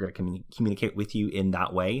country, so we're going to communicate with you in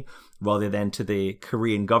that way, rather than to the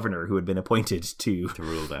Korean governor who had been appointed to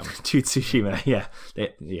rule them. To Tsushima.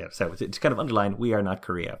 So to kind of underline, we are not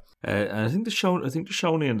Korea. And I think the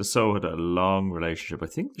Shoni and the So had a long relationship. I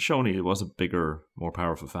think the Shoni was a bigger, more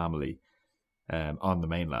powerful family on the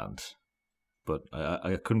mainland. But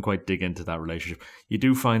I couldn't quite dig into that relationship. You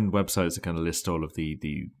do find websites that kind of list all of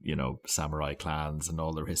the samurai clans and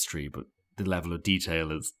all their history, but the level of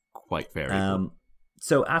detail is quite variable.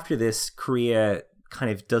 So after this, Korea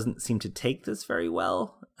kind of doesn't seem to take this very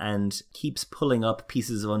well and keeps pulling up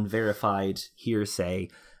pieces of unverified hearsay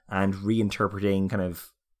and reinterpreting kind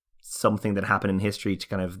of something that happened in history to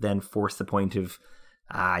kind of then force the point of,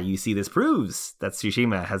 you see, this proves that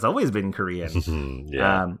Tsushima has always been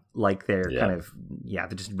Korean. Like they're kind of, they're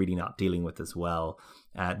just really not dealing with this well.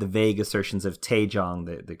 The vague assertions of Taejong,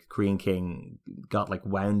 the Korean king, got like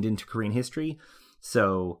wound into Korean history.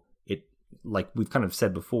 So it, like we've kind of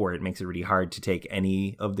said before, it makes it really hard to take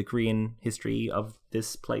any of the Korean history of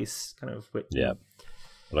this place kind of with. Yeah.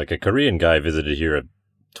 Like a Korean guy visited here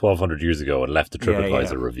 1,200 years ago and left a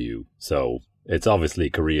TripAdvisor review. So it's obviously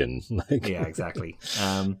Korean. Yeah, exactly.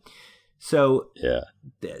 So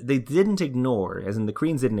they didn't ignore, as in the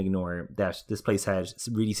Koreans didn't ignore, that this place had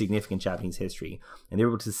really significant Japanese history, and they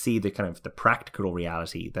were able to see the kind of the practical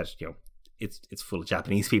reality that, you know, it's full of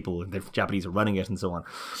Japanese people and the Japanese are running it and so on.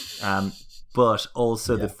 But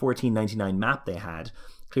also the 1499 map they had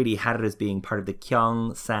clearly had it as being part of the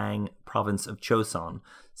Gyeongsang province of Choson.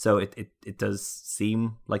 So it does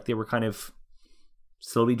seem like they were kind of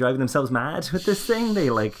slowly driving themselves mad with this thing. They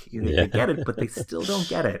they get it, but they still don't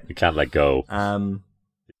get it. You can't let go.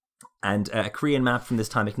 And a Korean map from this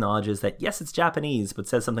time acknowledges that, yes, it's Japanese, but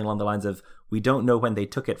says something along the lines of, we don't know when they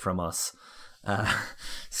took it from us.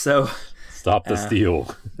 So stop the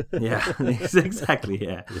steal. Yeah, exactly.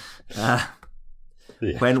 Yeah.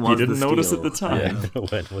 When was you didn't the notice steal? at the time.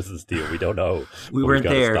 When was the steal? We don't know. We weren't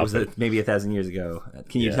there. It was maybe 1,000 years ago.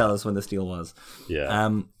 Can you tell us when the steal was? Yeah.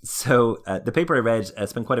 So the paper I read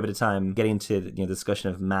spent quite a bit of time getting into the discussion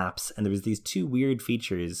of maps, and there was these two weird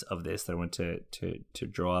features of this that I wanted to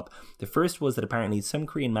draw up. The first was that apparently some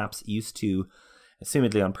Korean maps used to,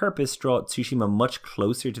 assumedly on purpose, draw Tsushima much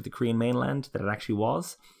closer to the Korean mainland than it actually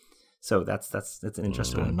was. So that's an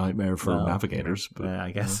interesting a nightmare for navigators. But I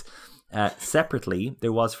guess. Separately,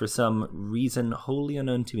 there was, for some reason wholly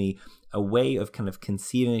unknown to me, a way of kind of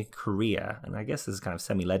conceiving Korea, and I guess there's kind of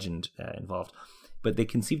semi-legend involved, but they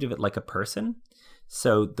conceived of it like a person.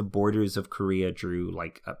 So the borders of Korea drew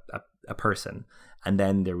like a person, and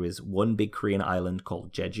then there was one big Korean island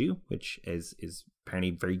called Jeju, which is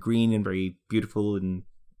apparently very green and very beautiful, and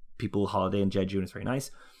people holiday in Jeju, and it's very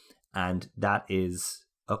nice. And that is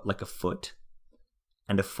like a foot,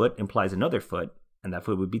 and a foot implies another foot, and that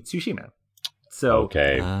foot would be Tsushima. So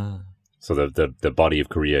okay. So the body of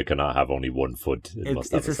Korea cannot have only one foot. It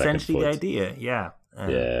must have it's a second essentially foot. the idea, yeah.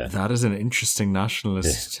 That is an interesting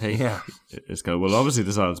nationalist take. Yeah. It's kind of, well, obviously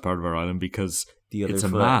this island's part of our island because the other it's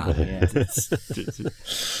foot. a man.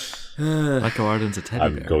 Yeah. Like Ireland's a teddy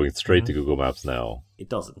I'm bear. going straight to Google Maps now. It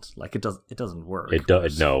doesn't. It doesn't work.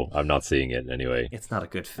 No, I'm not seeing it anyway. It's not a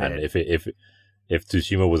good fit. And if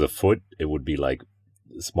Tsushima was a foot, it would be like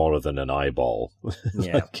smaller than an eyeball.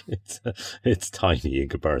 Yeah. It's tiny in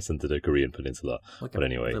comparison to the Korean peninsula. Like but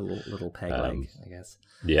anyway, little peg leg, I guess.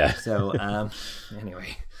 Yeah. So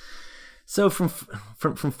anyway, so from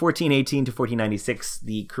 1418 to 1496,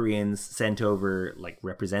 the Koreans sent over like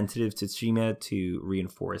representatives to Tsushima to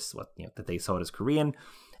reinforce that they saw it as Korean,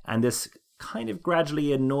 and this kind of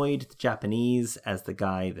gradually annoyed the Japanese, as the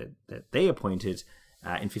guy that they appointed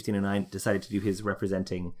in 1509 decided to do his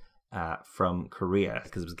representing from Korea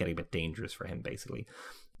because it was getting a bit dangerous for him, basically.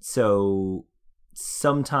 So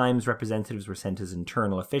sometimes representatives were sent as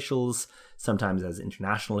internal officials, sometimes as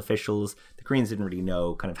international officials. The Koreans didn't really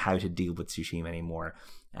know kind of how to deal with Tsushima anymore.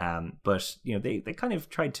 But they kind of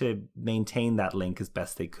tried to maintain that link as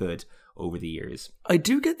best they could over the years. I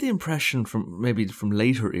do get the impression from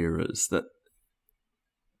later eras that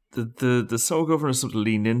the Seoul governors sort of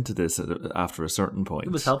leaned into this after a certain point.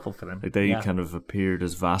 It was helpful for them. Like they kind of appeared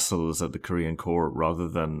as vassals at the Korean court rather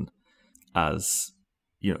than as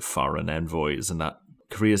foreign envoys, and that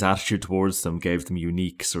Korea's attitude towards them gave them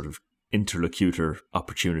unique sort of interlocutor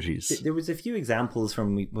opportunities. There was a few examples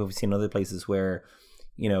from what we've seen in other places where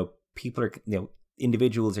people are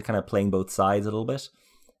individuals are kind of playing both sides a little bit,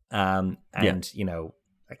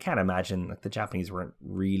 I can't imagine the Japanese weren't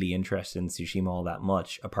really interested in Tsushima all that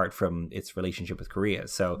much, apart from its relationship with Korea.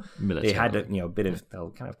 So they had a bit of,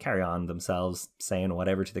 they'll kind of carry on themselves saying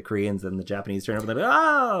whatever to the Koreans, and the Japanese turn over and they're like,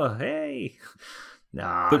 oh, hey.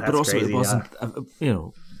 Nah, but also crazy, it wasn't,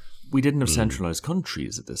 we didn't have centralized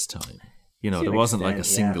countries at this time. There wasn't like a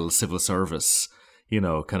single civil service,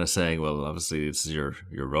 kind of saying, well, obviously this is your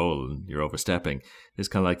role and you're overstepping. It's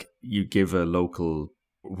kind of like you give a local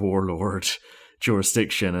warlord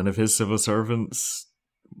jurisdiction, and if his civil servants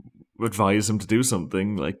advise him to do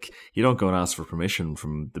something, like, you don't go and ask for permission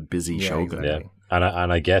from the busy shogun. Exactly. Yeah,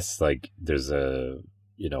 and I guess there's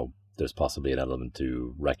there's possibly an element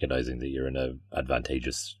to recognizing that you're in an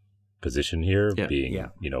advantageous position here, being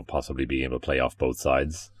possibly being able to play off both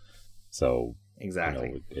sides. So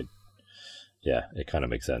exactly, it kind of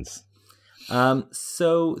makes sense.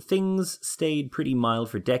 So things stayed pretty mild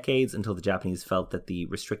for decades until the Japanese felt that the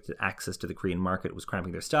restricted access to the Korean market was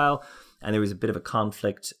cramping their style, and there was a bit of a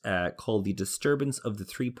conflict called the Disturbance of the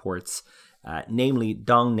Three Ports, namely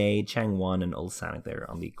Dongnae, Changwon, and Ulsan there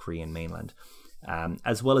on the Korean mainland.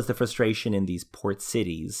 As well as the frustration in these port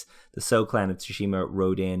cities, the So clan of Tsushima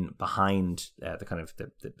rode in behind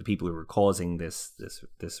the people who were causing this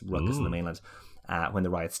ruckus on the mainland. When the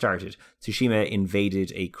riots started, Tsushima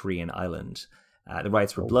invaded a Korean island. The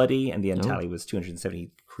riots were bloody, and the end tally was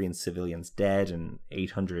 270 Korean civilians dead and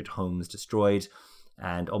 800 homes destroyed,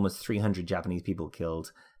 and almost 300 Japanese people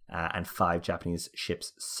killed, and 5 Japanese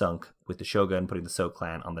ships sunk, with the shogun putting the So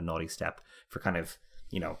clan on the naughty step for kind of,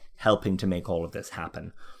 helping to make all of this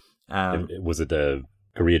happen. Was it the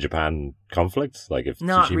Korea-Japan conflict? Like, if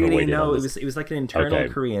not Tsushima really, weighed in on no. this? It was like an internal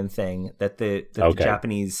Korean thing that the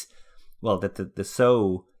Japanese, that the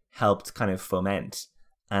So helped kind of foment,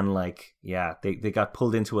 and they got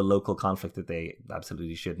pulled into a local conflict that they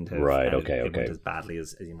absolutely shouldn't have. Right. And Okay. It went as badly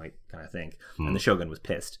as you might kind of think, and the shogun was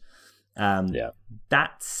pissed.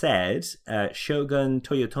 That said, Shogun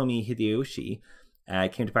Toyotomi Hideyoshi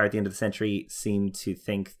came to power at the end of the century, seemed to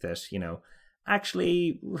think that,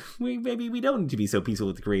 actually, we don't need to be so peaceful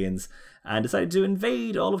with the Koreans, and decided to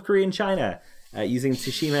invade all of Korean China, using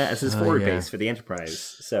Tsushima as his forward base for the enterprise.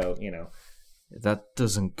 So, That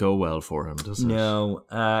doesn't go well for him, does it? No.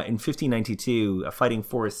 In 1592, a fighting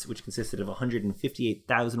force which consisted of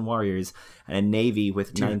 158,000 warriors and a navy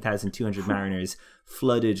with 9,200 mariners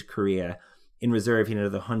flooded Korea. In reserve, he had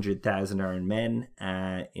another 100,000 armed men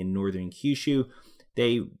in northern Kyushu.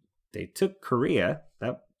 They took Korea.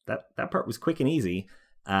 That part was quick and easy,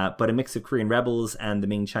 but a mix of Korean rebels and the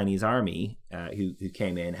Ming Chinese army who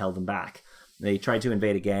came in held them back. They tried to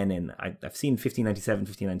invade again, and I've seen 1597,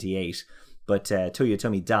 1598, but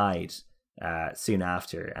Toyotomi died soon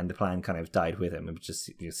after, and the plan kind of died with him. It was just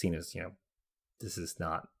seen as, this is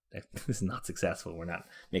not successful. We're not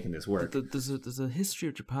making this work. There's a History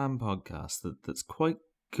of Japan podcast that's quite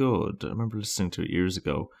good. I remember listening to it years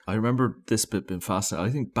ago. I remember this bit being fascinating.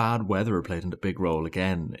 I think bad weather played a big role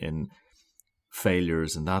again in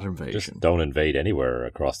failures in that invasion. Just don't invade anywhere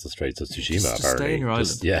across the Straits of Tsushima. Just stay in your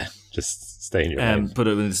island. Just stay in your island. But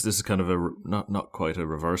this is kind of not quite a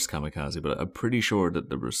reverse kamikaze, but I'm pretty sure that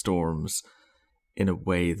there were storms in a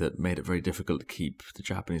way that made it very difficult to keep the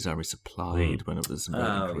Japanese army supplied when it was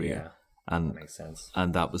invading Korea. Yeah. And that makes sense.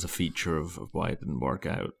 And that was a feature of why it didn't work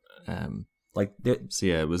out.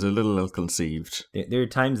 It was a little ill-conceived. There are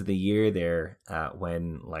times of the year there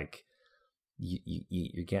when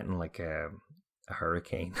you're getting like a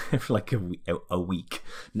hurricane for like a week,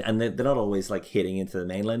 and they're not always like hitting into the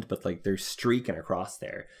mainland, but like they're streaking across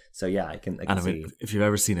there. So yeah, I can see. If you've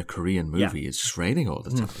ever seen a Korean movie, it's just raining all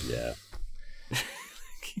the time. Yeah.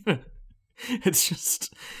 It's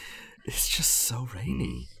just so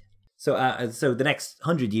rainy. So the next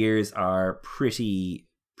 100 years are pretty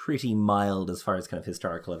mild as far as kind of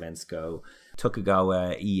historical events go.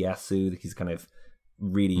 Tokugawa Ieyasu, he's kind of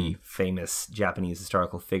really famous Japanese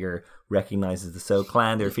historical figure, recognizes the So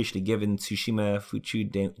clan. They're officially given Tsushima Fuchu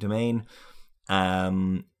domain.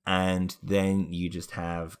 And then you just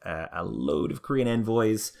have a load of Korean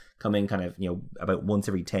envoys coming kind of, about once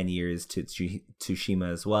every 10 years to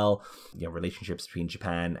Tsushima as well. Relationships between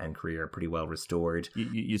Japan and Korea are pretty well restored.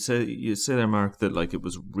 You say there, Mark, that like it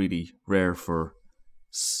was really rare for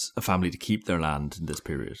a family to keep their land in this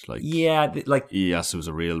period. Ieyasu was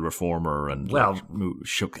a real reformer and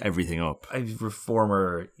shook everything up. A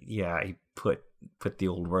reformer, he put the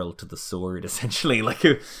old world to the sword, essentially. Like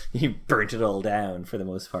he burnt it all down for the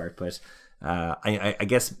most part. But I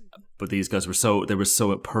guess. But these guys were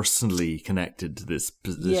so personally connected to this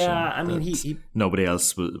position. Yeah, I mean, nobody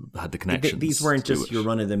else had the connections. These weren't just your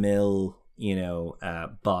run of the mill,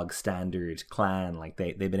 bog standard clan. Like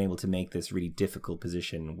they've been able to make this really difficult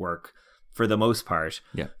position work for the most part,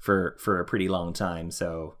 for a pretty long time.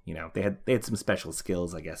 So they had some special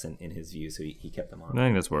skills, I guess, in his view. So he kept them on. I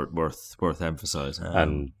think that's worth emphasizing.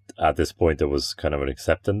 And at this point, there was kind of an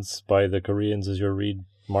acceptance by the Koreans, as your read,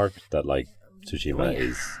 Mark, that like Tsushima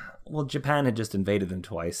is. Well, Japan had just invaded them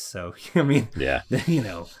twice, so I mean,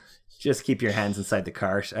 just keep your hands inside the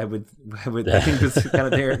cart. I think that's kind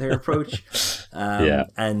of their approach.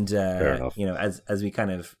 And fair enough. as we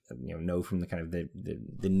kind of know from the kind of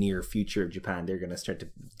the near future of Japan, they're going to start to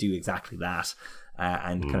do exactly that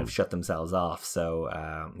and kind of shut themselves off. So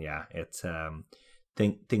it's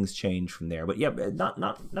things change from there. But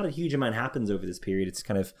not a huge amount happens over this period. It's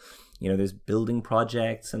kind of there's building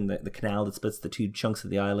projects, and the canal that splits the two chunks of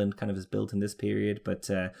the island kind of is built in this period, but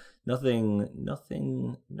nothing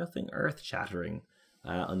earth shattering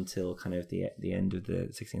until kind of the end of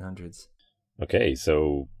the 1600s. Okay,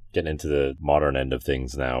 so getting into the modern end of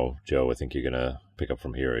things now, Joe, I think you're going to pick up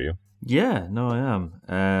from here, are you? Yeah, no, I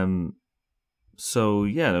am. So,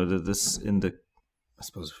 yeah, this in the, I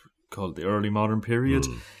suppose, called the early modern period,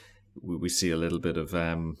 we see a little bit of,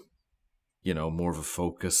 more of a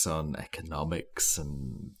focus on economics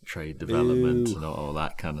and trade development and all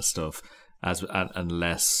that kind of stuff, and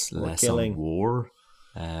less killing. on war.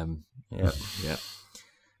 Yeah.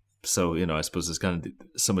 So, I suppose there's kind of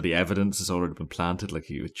some of the evidence has already been planted, like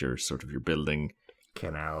you're building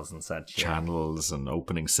Canals and such. Channels and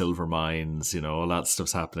opening silver mines, all that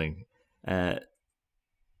stuff's happening.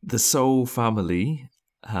 The Zhou family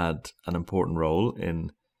had an important role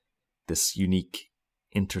in this unique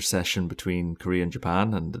intercession between Korea and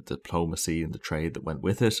Japan and the diplomacy and the trade that went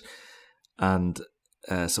with it. And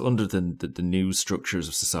so under the new structures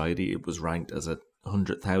of society, it was ranked as a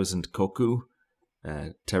 100,000 koku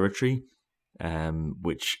territory,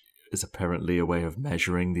 which is apparently a way of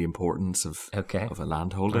measuring the importance of a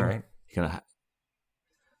landholding. All right.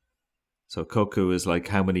 So koku is like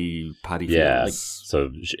how many paddy fields? Yeah,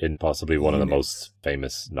 so in possibly one of the most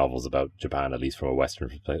famous novels about Japan, at least from a Western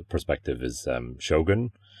perspective, is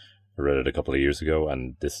Shogun. I read it a couple of years ago,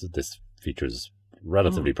 and this features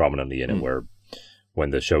relatively prominently in it, where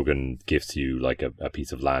when the shogun gives you like a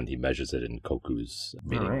piece of land, he measures it in kokus,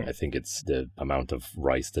 meaning I think it's the amount of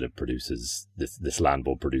rice that it produces, this land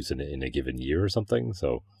will produce in a given year or something.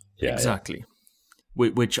 So yeah, exactly.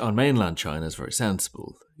 Which on mainland China is very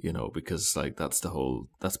sensible, because like that's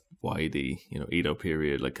why the Edo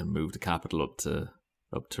period can move the capital up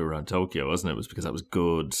to around Tokyo, wasn't it? It was because that was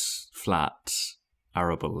good, flat,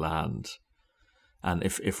 arable land, and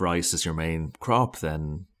if rice is your main crop,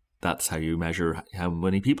 then that's how you measure how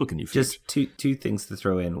many people can you feed. Just two things to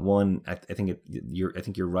throw in. One, I think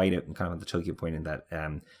you're right at kind of the Tokyo point in that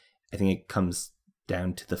I think it comes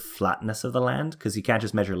down to the flatness of the land, because you can't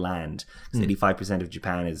just measure land, because 85% of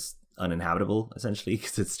Japan is uninhabitable essentially,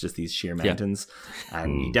 because it's just these sheer mountains,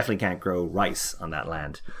 and you definitely can't grow rice on that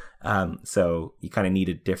land. So you kind of need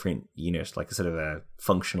a different unit, like a sort of a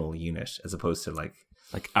functional unit, as opposed to like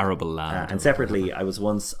arable land. And separately, I was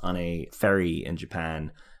once on a ferry in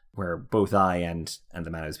Japan where both I and the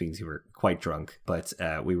man I was speaking to were quite drunk, but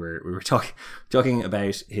we were talking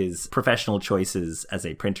about his professional choices as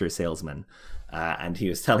a printer salesman, and he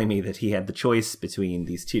was telling me that he had the choice between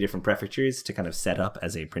these two different prefectures to kind of set up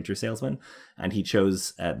as a printer salesman, and he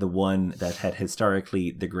chose the one that had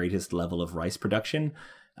historically the greatest level of rice production.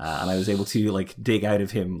 And I was able to dig out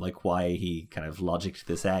of him why he kind of logicked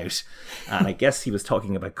this out, and I guess he was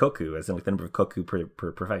talking about koku, as in the number of koku per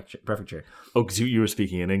prefecture. Oh, because you were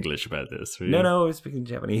speaking in English about this. Were you? No, I was speaking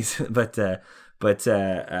Japanese, but it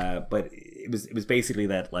was basically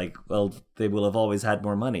that they will have always had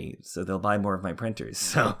more money, so they'll buy more of my printers.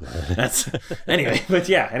 So that's anyway. But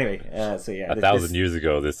so yeah, 1,000 years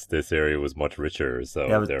ago, this area was much richer,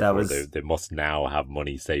 so they must now have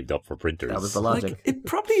money saved up for printers. That was the logic. It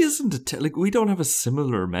probably isn't we don't have a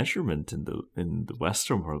similar measurement in the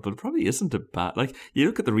Western world, but it probably isn't a bad. You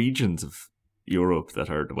look at the regions of Europe that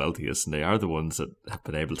are the wealthiest, and they are the ones that have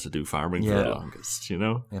been able to do farming for the longest.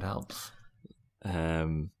 It helps.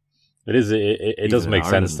 It is. It does make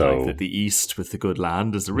Ireland, sense though. The east with the good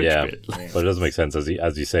land is the rich bit. But it does make sense as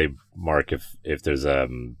you say, Mark. If there's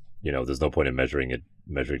there's no point in measuring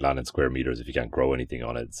land in square meters if you can't grow anything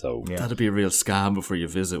on it. So that'd be a real scam before you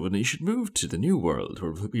visit. When you should move to the New World,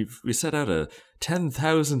 where we set out a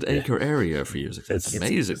 10,000 acre area for you. It's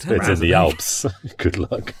amazing. It's in the Alps. Good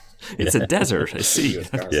luck. It's a desert. I see.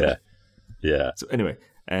 Yeah. So anyway,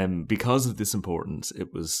 because of this importance,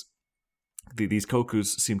 it was. These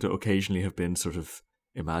kokus seem to occasionally have been sort of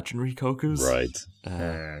imaginary kokus. Right.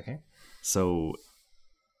 Okay. So,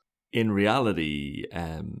 in reality,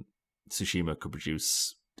 Tsushima could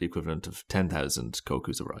produce the equivalent of 10,000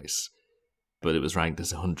 kokus of rice. But it was ranked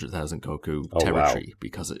as a 100,000 koku territory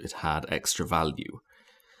because it had extra value.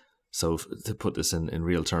 So, to put this in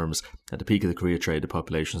real terms, at the peak of the Korea trade, the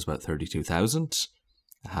population was about 32,000,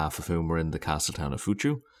 half of whom were in the castle town of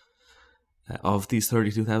Fuchu. Of these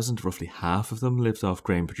 32,000, roughly half of them lived off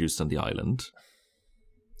grain produced on the island.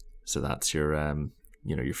 So that's your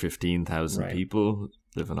 15,000 people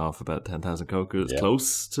living off about 10,000 koku. It's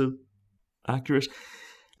close to accurate.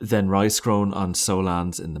 Then rice grown on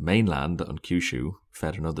Solans in the mainland on Kyushu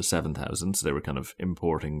fed another 7,000. So they were kind of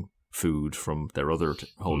importing food from their other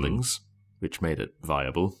holdings, which made it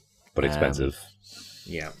viable. But expensive.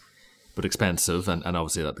 But expensive, and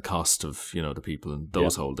obviously at the cost of the people in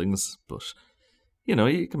those holdings. But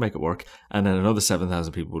you can make it work. And then another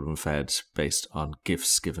 7,000 people would have been fed based on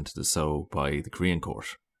gifts given to the Seoul by the Korean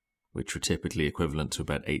court, which were typically equivalent to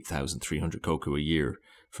about 8,300 koku a year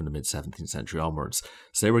from the mid-17th century onwards.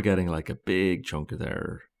 So they were getting like a big chunk of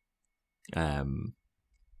their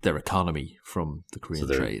economy from the Korean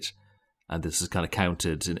trade. And this is kind of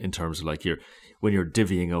counted in terms of like when you're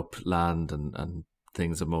divvying up land and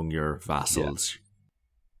things among your vassals,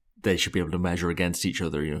 they should be able to measure against each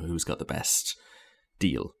other, who's got the best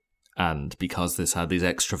deal. And because this had these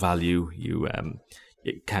extra value,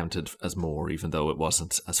 it counted as more, even though it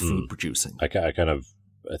wasn't as food producing.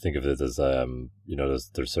 I think of it as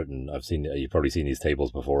there's certain, you've probably seen these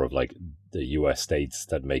tables before of like the US states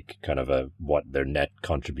that make kind of what their net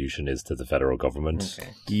contribution is to the federal government.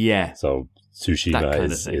 Okay. Yeah. So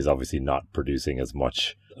Tsushima is obviously not producing as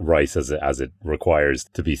much rice as it requires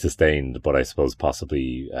to be sustained, but I suppose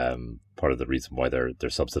possibly part of the reason why they're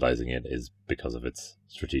subsidizing it is because of its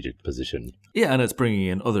strategic position. Yeah, and it's bringing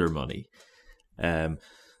in other money.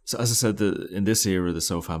 So as I said, in this era, the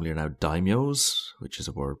So family are now daimyos, which is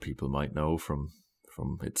a word people might know from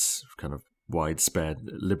its kind of widespread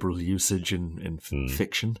liberal usage in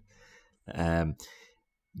fiction.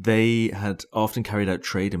 They had often carried out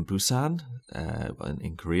trade in Busan,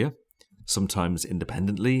 in Korea, sometimes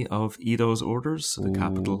independently of Edo's orders. So the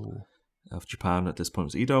capital of Japan at this point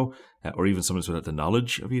was Edo, or even sometimes without the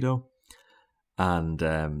knowledge of Edo. And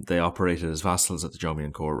they operated as vassals at the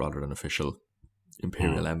Jomian court rather than official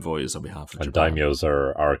imperial envoys on behalf of Japan. And daimyos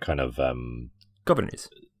are kind of governors.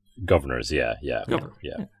 Governors, yeah.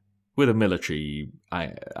 With a military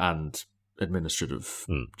and administrative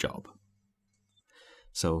job.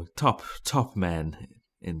 So top men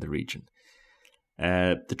in the region.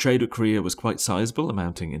 The trade with Korea was quite sizable,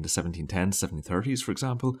 amounting in the 1710s, 1730s, for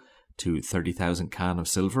example, to 30,000 can of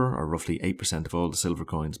silver, or roughly 8% of all the silver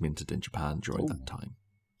coins minted in Japan during that time.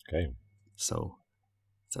 Okay. So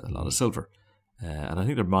it's a lot of silver. And I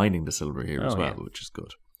think they're mining the silver here as well, which is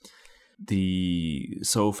good. The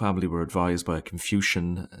So family were advised by a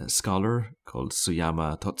Confucian scholar called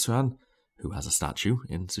Suyama Totsuan, who has a statue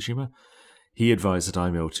in Tsushima. He advised the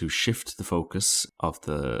daimyo to shift the focus of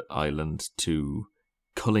the island to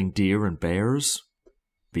culling deer and bears,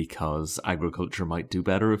 because agriculture might do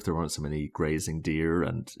better if there weren't so many grazing deer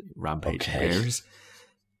and rampaging bears.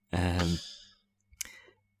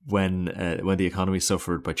 When the economy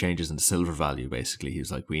suffered by changes in the silver value, basically, he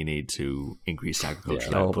was like, we need to increase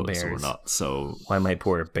agricultural output, so we're not so... Why my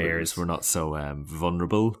poor bears? We're not so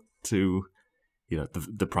vulnerable to...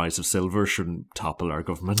 the price of silver shouldn't topple our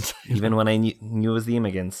government. Even when I knew it was the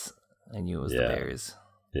immigrants, I knew it was the bears.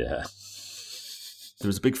 Yeah. There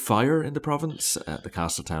was a big fire in the province at the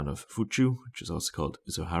castle town of Fuchu, which is also called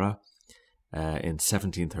Uzuhara, in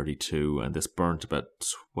 1732, and this burnt about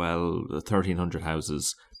 1,300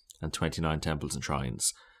 houses and 29 temples and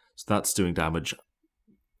shrines. So that's doing damage,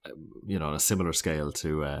 on a similar scale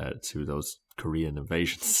to those Korean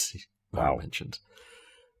invasions I mentioned.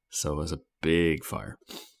 So it was a big fire.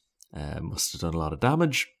 Must have done a lot of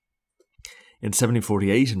damage. In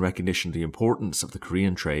 1748, in recognition of the importance of the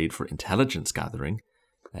Korean trade for intelligence gathering,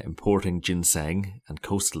 importing ginseng and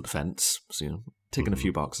coastal defense, so ticking a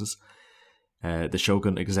few boxes, the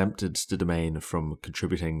shogun exempted the domain from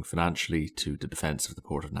contributing financially to the defense of the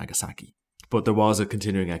port of Nagasaki. But there was a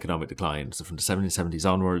continuing economic decline. So from the 1770s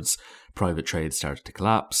onwards, private trade started to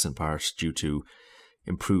collapse, in part due to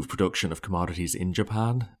improved production of commodities in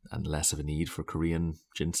Japan and less of a need for Korean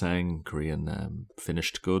ginseng, Korean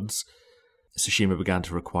finished goods. Tsushima began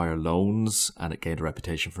to require loans, and it gained a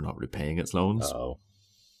reputation for not repaying its loans.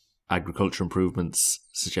 Agriculture improvements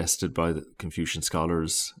suggested by the Confucian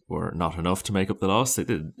scholars were not enough to make up the loss. They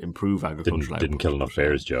did improve agricultural output. Didn't kill enough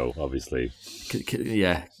bears, Joe, obviously.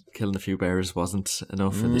 Killing a few bears wasn't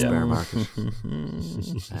enough in this bear market.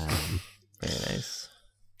 Very nice.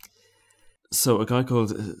 So a guy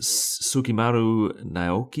called Sugimaru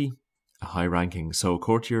Naoki, a high-ranking So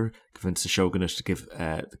courtier, convinced the shogunate to give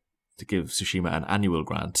Tsushima an annual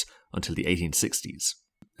grant until the 1860s.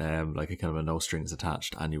 Like a kind of a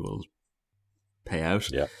no-strings-attached annual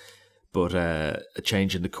payout. Yeah. But a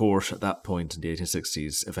change in the court at that point in the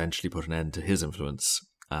 1860s eventually put an end to his influence,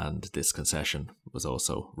 and this concession was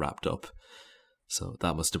also wrapped up. So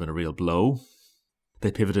that must have been a real blow. They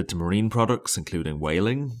pivoted to marine products, including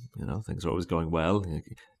whaling. Things are always going well.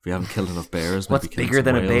 If we haven't killed enough bears, what's bigger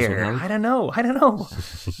than a bear? I don't know.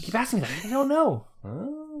 You keep asking me that. I don't know.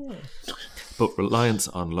 Oh. But reliance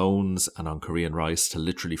on loans and on Korean rice to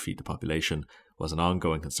literally feed the population was an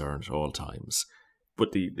ongoing concern at all times.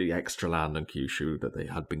 But the extra land on Kyushu that they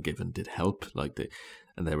had been given did help.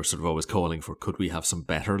 And they were sort of always calling for, could we have some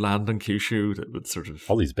better land on Kyushu that would sort of...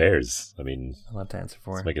 All these bears. I mean, a lot to answer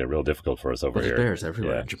for. it's making it real difficult for us over There's here. bears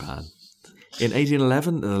everywhere in Japan. In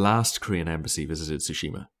 1811, the last Korean embassy visited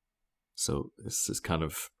Tsushima. So this is kind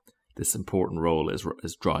of, this important role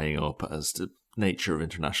is drying up as the nature of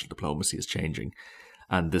international diplomacy is changing.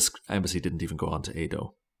 And this embassy didn't even go on to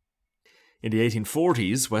Edo. In the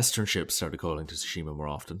 1840s, Western ships started calling to Tsushima more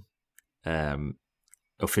often.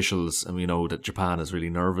 Officials, and we know that Japan is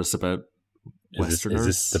really nervous about Westerners. Is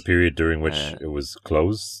this the period during which it was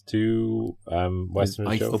closed to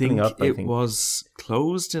Westerners? I think it was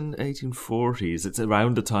closed in 1840s. It's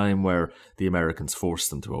around the time where the Americans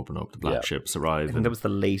forced them to open up. The black ships arrived. I think that was the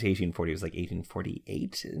late 1840s. It was like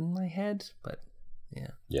 1848 in my head, but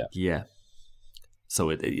yeah.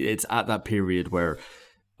 So it's at that period where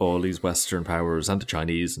all these Western powers and the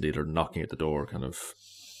Chinese indeed are knocking at the door, kind of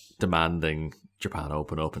demanding Japan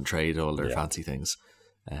open up and trade all their fancy things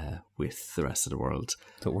with the rest of the world.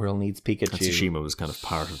 The world needs Pikachu. And Tsushima was kind of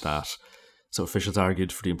part of that. So officials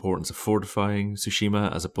argued for the importance of fortifying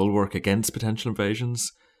Tsushima as a bulwark against potential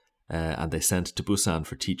invasions, and they sent to Busan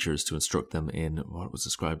for teachers to instruct them in what was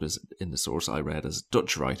described as, in the source I read, as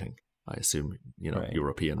Dutch writing. I assume,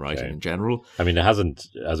 European writing in general. I mean, it hasn't,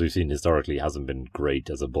 as we've seen historically, hasn't been great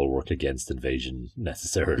as a bulwark against invasion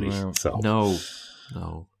necessarily. No.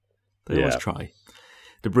 They always try.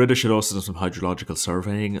 The British had also done some hydrological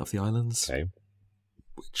surveying of the islands,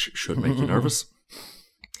 which should make you nervous.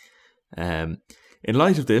 In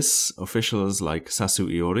light of this, officials like Sasu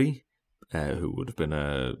Iori, who would have been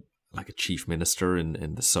a chief minister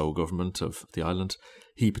in the So government of the island,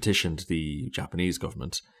 he petitioned the Japanese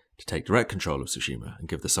government to take direct control of Tsushima and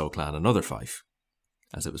give the So clan another fief,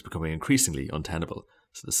 as it was becoming increasingly untenable.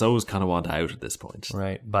 So the So's kind of want out at this point.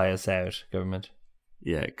 Right, buy us out, government.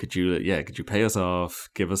 Yeah, could you pay us off,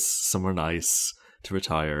 give us somewhere nice to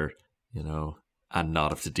retire, and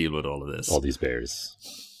not have to deal with all of this. All these bears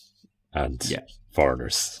and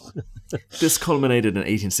foreigners. This culminated in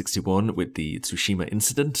 1861 with the Tsushima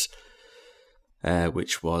incident,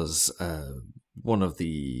 which was one of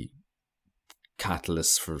the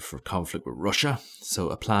catalysts for conflict with Russia. So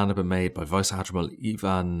a plan had been made by Vice Admiral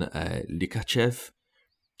Ivan Likachev,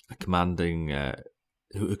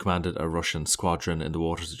 who commanded a Russian squadron in the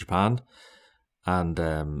waters of Japan, and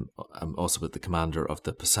also with the commander of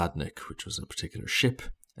the Posadnik, which was a particular ship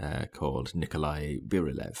called Nikolai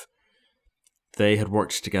Birilev. They had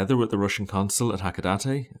worked together with the Russian consul at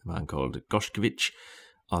Hakodate, a man called Goshkevich,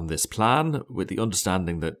 on this plan, with the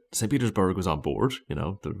understanding that St. Petersburg was on board.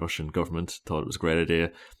 The Russian government thought it was a great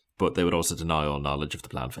idea, but they would also deny all knowledge if the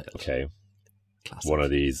plan failed. Okay. Classic. One of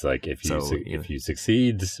these, like, if you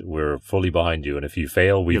succeed, we're fully behind you, and if you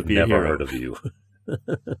fail, we've never heard of you.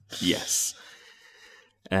 Yes.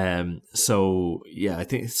 I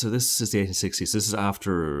think so. This is the 1860s. This is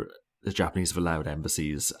after the Japanese have allowed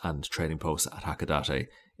embassies and trading posts at Hakodate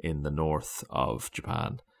in the north of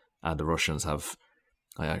Japan, and the Russians have.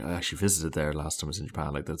 I actually visited there last time I was in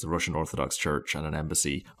Japan. Like, there's a Russian Orthodox church and an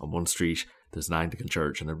embassy on one street. There's an Anglican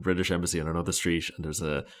church and a British embassy on another street, and there's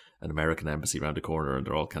an American embassy around the corner, and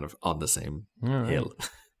they're all kind of on the same hill.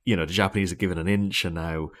 The Japanese had given an inch, and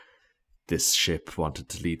now this ship wanted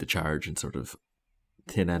to lead the charge and sort of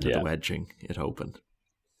thin end of the wedging it open.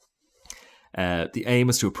 The aim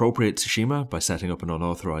is to appropriate Tsushima by setting up an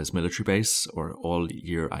unauthorized military base or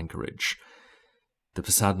all-year anchorage. The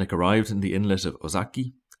Posadnik arrived in the inlet of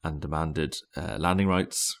Ozaki and demanded landing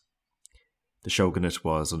rights. The shogunate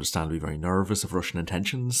was understandably very nervous of Russian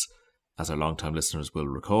intentions. As our long-time listeners will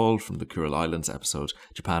recall from the Kuril Islands episode,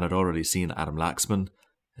 Japan had already seen Adam Laxman,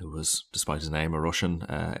 who was, despite his name, a Russian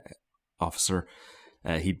officer.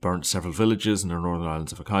 He'd burnt several villages in the northern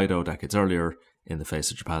islands of Hokkaido decades earlier in the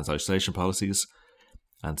face of Japan's isolation policies.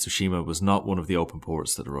 And Tsushima was not one of the open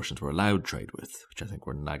ports that the Russians were allowed trade with, which I think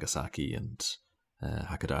were Nagasaki and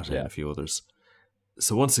Hakodate and a few others.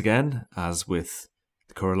 So once again, as with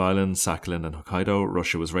the Kuril Islands, Sakhalin and Hokkaido,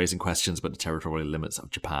 Russia was raising questions about the territorial limits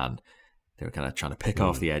of Japan. They were kind of trying to pick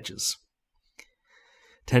off the edges.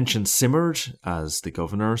 Tension simmered as the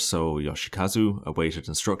governor, So Yoshikazu, awaited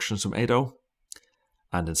instructions from Edo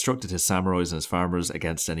and instructed his samurais and his farmers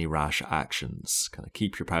against any rash actions. Kind of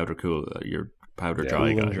keep your powder cool, your powder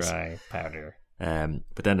dry, guys. Dry powder.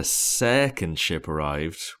 But then a second ship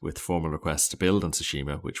arrived with formal requests to build on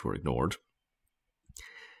Tsushima, which were ignored.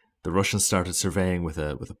 The Russians started surveying with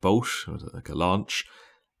a boat, like a launch,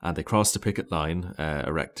 and they crossed a picket line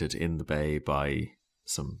erected in the bay by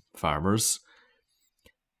some farmers.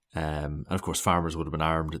 And of course, farmers would have been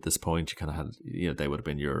armed at this point. You kind of had, they would have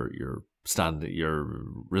been your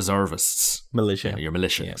reservists, militia. Your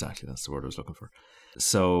militia, exactly. That's the word I was looking for.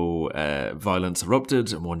 So violence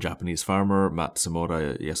erupted, and one Japanese farmer,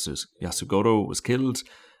 Matsumura Yasugoro, was killed,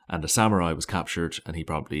 and a samurai was captured, and he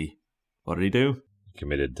probably, what did he do?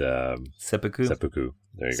 Committed Seppuku.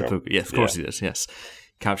 There you Seppuku. go. Yeah, of course he did, yes.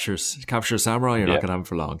 Capture a samurai, you're not going to have him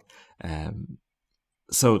for long.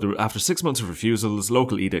 So after 6 months of refusals,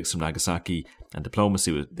 local edicts from Nagasaki, and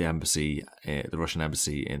diplomacy with the embassy, the Russian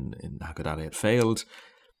embassy in Hakodate had failed,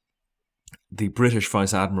 the British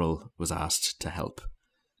Vice Admiral was asked to help.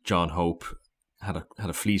 John Hope had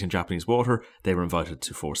a fleet in Japanese water. They were invited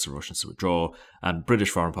to force the Russians to withdraw, and British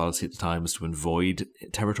foreign policy at the time was to avoid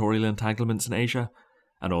territorial entanglements in Asia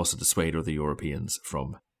and also dissuade other Europeans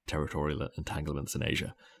from territorial entanglements in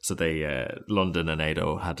Asia. So London and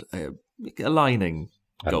NATO had aligning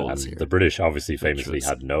goals here. The British obviously famously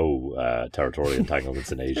had no territorial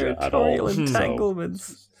entanglements in Asia at all. Territorial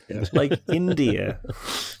entanglements. Like India.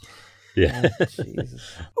 Yeah. Oh,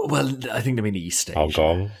 Jesus. Well, I think they mean East Asia. Hong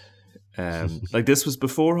Kong. Like this was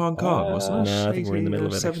before Hong Kong, wasn't it? No, I think we're in the middle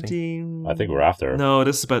of it, 17. I think we're after. No,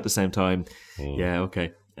 this is about the same time. Yeah,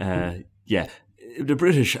 okay. Yeah, the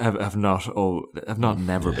British have not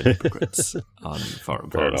never been hypocrites on foreign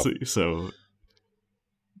policy. So,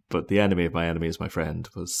 but the enemy of my enemy is my friend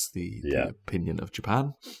was the opinion of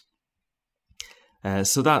Japan.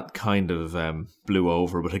 So that kind of blew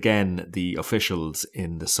over. But again, the officials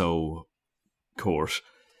in the Seoul court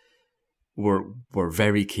were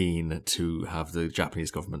very keen to have the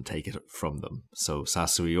Japanese government take it from them. So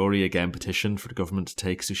Sasuiori again petitioned for the government to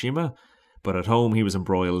take Tsushima, but at home he was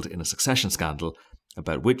embroiled in a succession scandal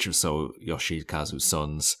about which of So Yoshikazu's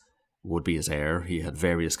sons would be his heir. He had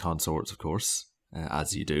various consorts, of course,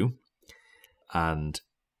 as you do. And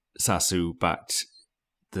Sasu backed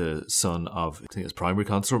the son of, I think his primary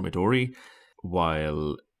consort, Midori,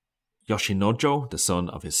 while Yoshinojo, the son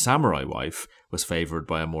of his samurai wife, was favoured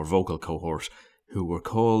by a more vocal cohort who were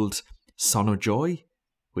called Sonojoi,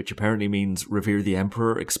 which apparently means revere the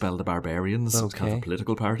emperor, expel the barbarians. Okay. It's kind of a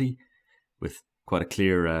political party with quite a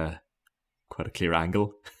clear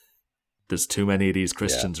angle. There's too many of these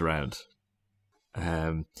Christians around.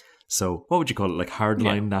 So what would you call it? Like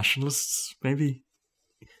hardline nationalists, maybe?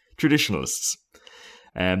 Traditionalists.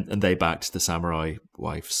 And they backed the samurai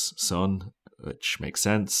wife's son, which makes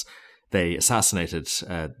sense. They assassinated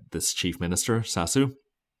this chief minister, Sasu,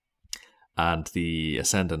 and the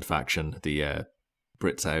ascendant faction, the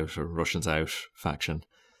Brits out or Russians out faction,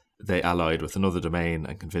 they allied with another domain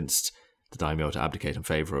and convinced the daimyo to abdicate in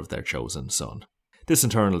favour of their chosen son. This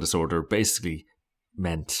internal disorder basically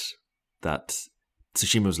meant that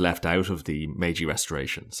Tsushima was left out of the Meiji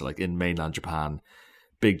Restoration. So like in mainland Japan,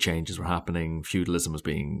 big changes were happening. Feudalism was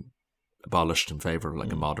being abolished in favour of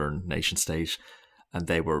like a modern nation state, and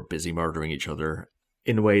they were busy murdering each other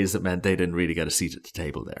in ways that meant they didn't really get a seat at the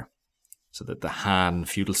table there. So that the Han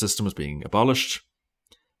feudal system was being abolished.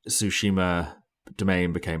 Tsushima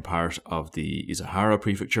domain became part of the Izuhara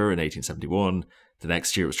prefecture in 1871. The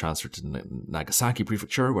next year it was transferred to Nagasaki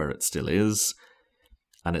prefecture, where it still is.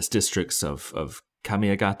 And its districts of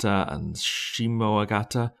Kamiagata and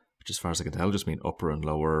Shimoagata, which as far as I can tell just mean upper and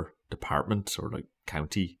lower department or like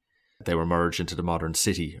county, they were merged into the modern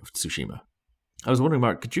city of Tsushima. I was wondering,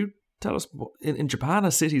 Mark, could you tell us, in Japan,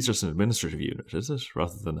 a city is just an administrative unit, is it?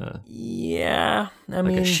 Rather than a... Yeah, I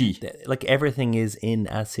mean, like everything is in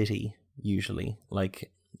a city, usually.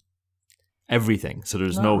 Like everything, so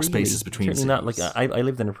there's no really spaces between cities. Not like I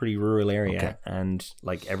lived in a pretty rural area, and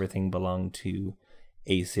like everything belonged to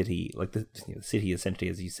a city. Like the city, essentially,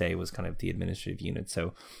 as you say, was kind of the administrative unit.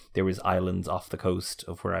 So there was islands off the coast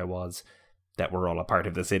of where I was that were all a part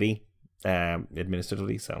of the city,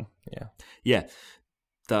 administratively. So yeah,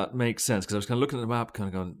 that makes sense, because I was kind of looking at the map, kind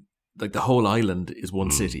of going, like the whole island is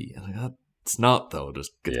one city, and like, it's not though.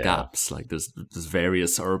 There's gaps. Like there's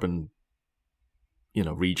various urban,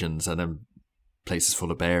 regions, and then places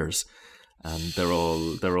full of bears, and they're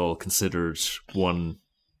all considered one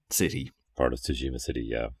city. Part of Tsushima City,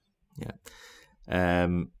 yeah.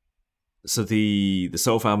 So the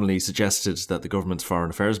So family suggested that the government's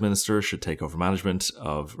foreign affairs minister should take over management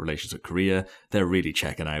of relations with Korea. They're really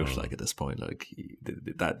checking out, like at this point, like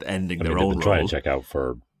that ending their own role. Trying to check out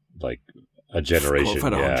for like a generation,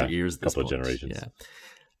 for 100 years, a couple of generations.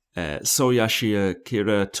 Soyashi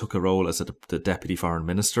Akira took a role as the deputy foreign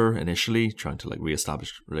minister initially, trying to like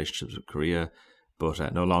re-establish relationships with Korea,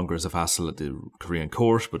 but no longer as a vassal at the Korean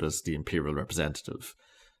court, but as the imperial representative.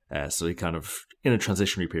 So he kind of, in a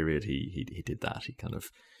transitionary period, he did that. He kind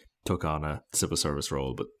of took on a civil service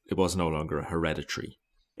role, but it was no longer hereditary.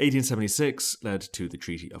 1876 led to the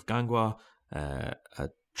Treaty of Gangwa, a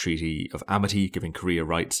treaty of amity giving Korea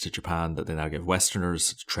rights to Japan that they now give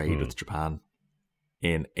Westerners to trade with Japan.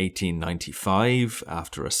 in 1895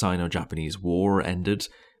 after a Sino-Japanese war ended,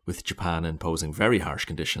 with Japan imposing very harsh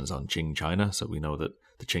conditions on Qing China. So we know that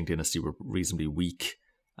the Qing dynasty were reasonably weak,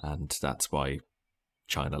 and that's why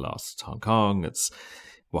China lost Hong Kong. It's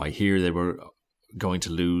why here they were going to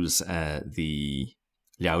lose the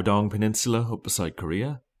Liaodong Peninsula up beside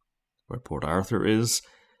Korea, where Port Arthur is.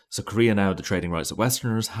 So Korea now the trading rights that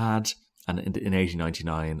Westerners had, and in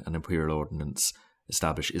 1899 an imperial ordinance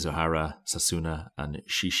established Izuhara, Sasuna and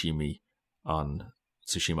Shishimi on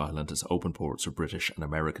Tsushima Island as open ports for British and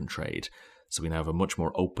American trade. So we now have a much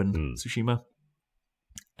more open Tsushima.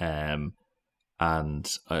 And I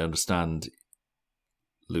understand,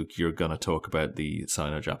 Luke, you're going to talk about the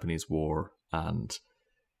Sino-Japanese War and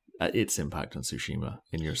its impact on Tsushima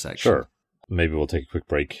in your section. Sure. Maybe we'll take a quick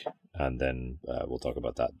break and then we'll talk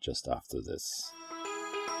about that just after this.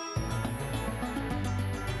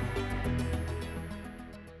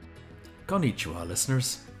 Konnichiwa,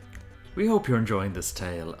 listeners. We hope you're enjoying this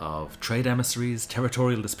tale of trade emissaries,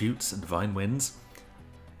 territorial disputes, and divine winds.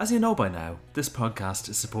 As you know by now, this podcast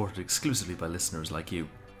is supported exclusively by listeners like you.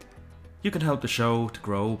 You can help the show to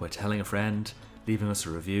grow by telling a friend, leaving us a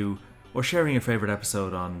review, or sharing your favourite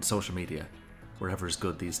episode on social media, wherever is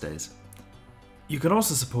good these days. You can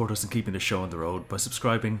also support us in keeping the show on the road by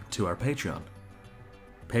subscribing to our Patreon.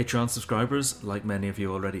 Patreon subscribers, like many of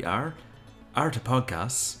you already are to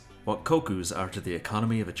podcasts what kokus are to the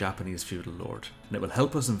economy of a Japanese feudal lord, and it will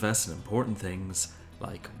help us invest in important things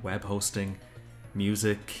like web hosting,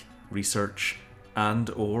 music, research,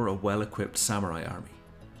 and or a well-equipped samurai army.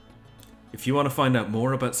 If you want to find out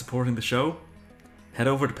more about supporting the show, head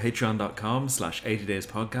over to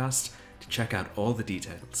patreon.com/80dayspodcast to check out all the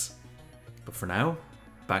details. But for now,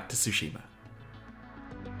 back to Tsushima.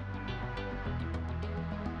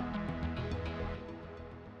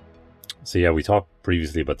 So yeah, we talked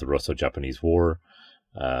previously about the Russo-Japanese War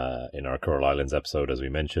in our Coral Islands episode, as we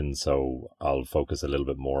mentioned. So I'll focus a little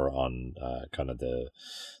bit more on kind of the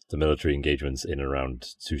military engagements in and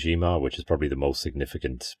around Tsushima, which is probably the most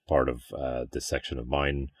significant part of this section of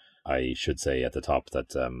mine. I should say at the top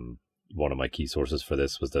that one of my key sources for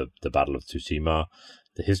this was the Battle of Tsushima,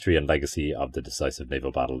 the history and legacy of the decisive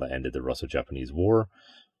naval battle that ended the Russo-Japanese War,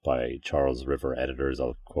 by Charles River Editors.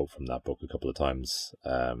 I'll quote from that book a couple of times.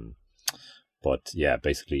 But yeah,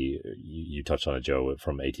 basically, you touched on it, Joe.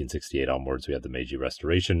 From 1868 onwards, we had the Meiji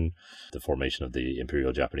Restoration, the formation of the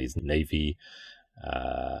Imperial Japanese Navy,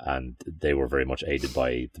 and they were very much aided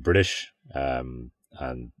by the British. And,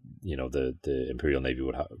 you know, the Imperial Navy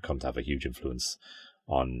would come to have a huge influence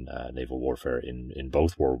on naval warfare in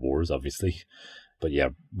both world wars, obviously. But yeah,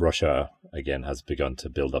 Russia, again, has begun to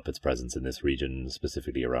build up its presence in this region,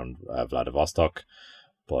 specifically around Vladivostok.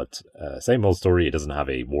 But same old story, it doesn't have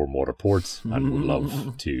a warm water port, and would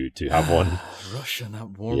love to have one. Russia,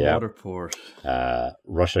 not warm water port.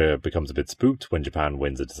 Russia becomes a bit spooked when Japan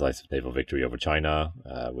wins a decisive naval victory over China,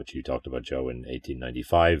 which you talked about, Joe, in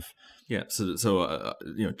 1895. Yeah, so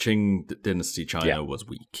you know, Qing dynasty China was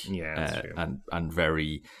weak, that's true. and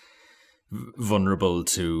very vulnerable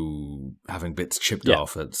to having bits chipped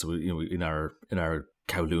off it. So you know, in our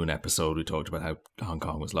Kowloon episode, we talked about how Hong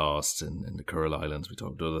Kong was lost in the Coral Islands. We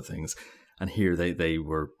talked about other things. And here they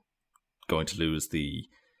were going to lose the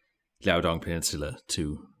Liaodong Peninsula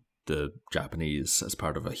to the Japanese as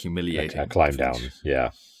part of a humiliating a climb defeat. down, yeah.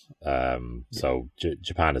 So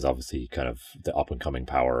Japan is obviously kind of the up-and-coming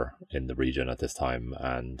power in the region at this time,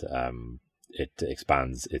 and it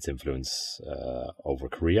expands its influence over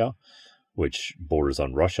Korea, which borders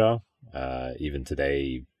on Russia. Even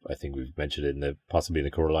today, I think we've mentioned it possibly in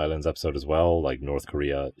the Coral Islands episode as well, like North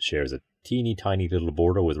Korea shares a teeny tiny little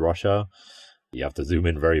border with Russia. You have to zoom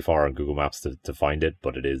in very far on Google Maps to find it,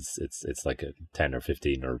 but it's like a 10 or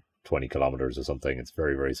 15 or 20 kilometers or something. It's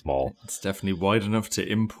very, very small. It's definitely wide enough to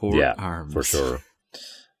import arms. For sure.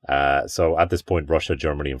 So at this point, Russia,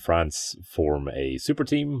 Germany, and France form a super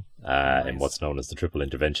team in what's known as the Triple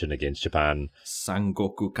Intervention against Japan.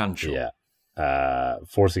 Sangoku Kancho. Yeah.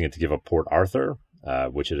 Forcing it to give up Port Arthur,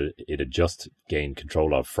 which it had just gained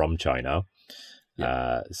control of from China.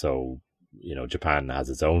 So, you know, Japan has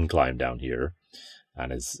its own climb down here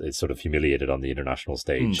and is sort of humiliated on the international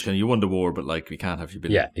stage. You won the war, but like we can't have you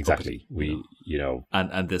been. Yeah, exactly. Puppety, you know.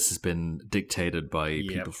 And this has been dictated by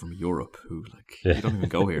people from Europe who you don't even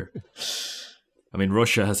go here. I mean,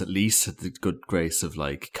 Russia has at least had the good grace of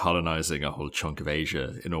like colonizing a whole chunk of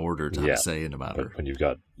Asia in order to have a say in the matter. But when you've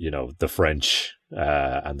got, you know, the French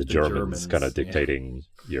and the Germans kind of dictating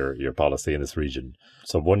your policy in this region.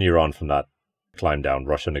 So 1 year on from that climb down,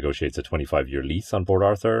 Russia negotiates a 25-year lease on Port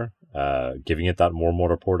Arthur, giving it that warm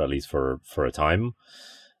water port, at least for a time.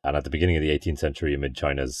 And at the beginning of the 18th century, amid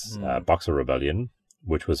China's Boxer Rebellion,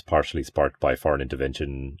 which was partially sparked by foreign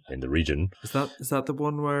intervention in the region. Is that the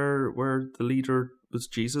one where the leader was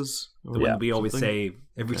Jesus? The one we always say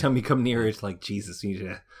every time we come near it, like, Jesus,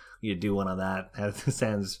 you need to do one on that. That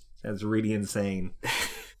sounds really insane.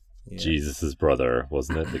 Yeah. Jesus' brother,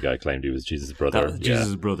 wasn't it? The guy claimed he was Jesus' brother.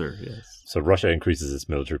 Jesus' brother, yes. So Russia increases its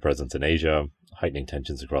military presence in Asia, heightening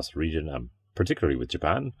tensions across the region, and particularly with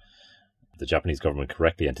Japan. The Japanese government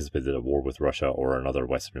correctly anticipated that a war with Russia or another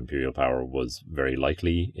Western imperial power was very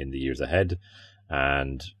likely in the years ahead,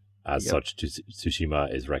 and as such,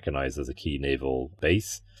 Tsushima is recognized as a key naval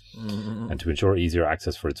base. And to ensure easier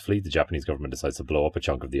access for its fleet, the Japanese government decides to blow up a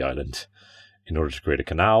chunk of the island in order to create a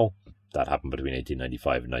canal. That happened between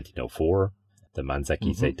 1895 and 1904. The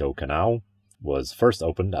Manzeki Seito Canal was first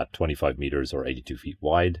opened at 25 meters or 82 feet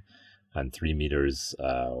wide and 3 meters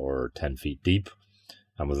or 10 feet deep,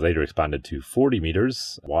 and was later expanded to 40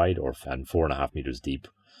 meters wide and 4.5 meters deep,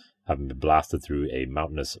 having been blasted through a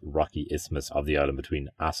mountainous rocky isthmus of the island between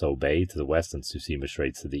Aso Bay to the west and Tsushima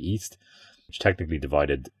Straits to the east, which technically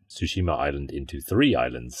divided Tsushima Island into 3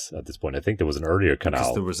 islands at this point. I think there was an earlier canal.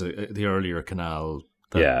 Because there was the earlier canal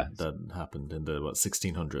that happened in the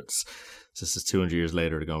 1600s. So this is 200 years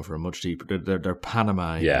later. They're going for a much deeper. They're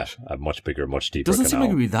Panama. Yeah, a much bigger, much deeper. Doesn't canal. seem like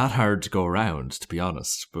it would be that hard to go around, to be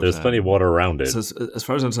honest. But, there's plenty of water around it. So as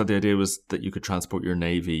far as I understand, the idea was that you could transport your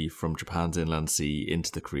navy from Japan's inland sea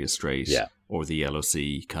into the Korea Strait or the Yellow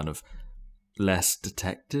Sea, kind of less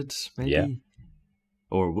detected, maybe. Yeah.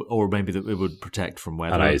 Or maybe that it would protect from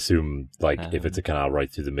weather. And I assume, if it's a canal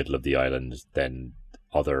right through the middle of the island, then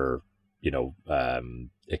other,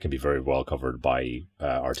 it can be very well covered by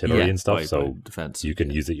artillery and stuff. So defense. You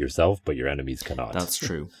can use it yourself, but your enemies cannot. That's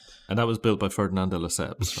true. And that was built by Ferdinand de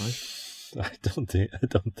Lesseps, right? I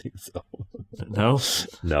don't think so. No?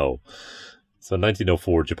 No. So in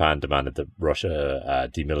 1904, Japan demanded that Russia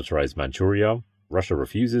demilitarize Manchuria. Russia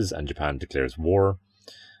refuses, and Japan declares war.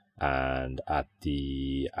 And at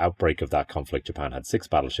the outbreak of that conflict, Japan had 6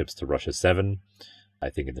 battleships to Russia's 7,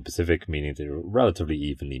 I think in the Pacific, meaning they were relatively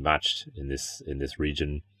evenly matched in this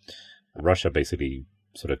region. Russia basically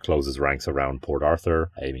sort of closes ranks around Port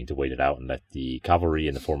Arthur, aiming to wait it out and let the cavalry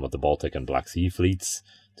in the form of the Baltic and Black Sea fleets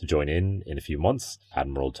to join in a few months.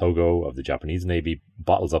 Admiral Togo of the Japanese Navy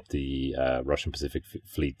bottles up the Russian Pacific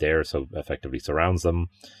fleet there, so effectively surrounds them,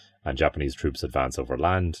 and Japanese troops advance over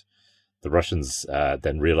land. The Russians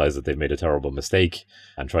then realize that they've made a terrible mistake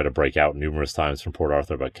and try to break out numerous times from Port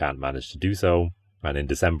Arthur, but can't manage to do so. And in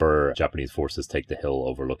December, Japanese forces take the hill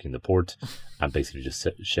overlooking the port and basically just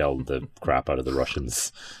shell the crap out of the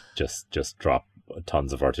Russians, just drop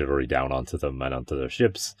tons of artillery down onto them and onto their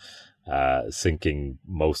ships, sinking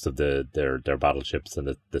most of their battleships,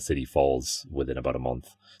 and the city falls within about a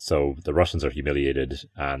month. So the Russians are humiliated,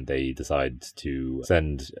 and they decide to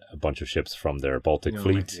send a bunch of ships from their Baltic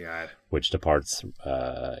fleet, which departs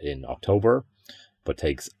in October, but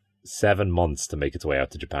takes 7 months to make its way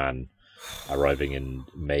out to Japan, arriving in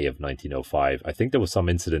May of 1905. I think there was some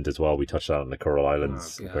incident as well. We touched on the Coral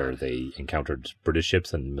Islands where they encountered British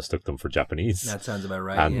ships and mistook them for Japanese. That sounds about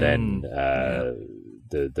right. And then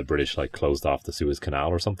the British closed off the Suez Canal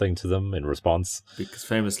or something to them in response. Because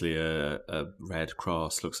famously a red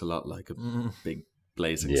cross looks a lot like a big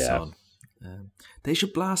blazing sun. They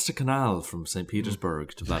should blast a canal from St.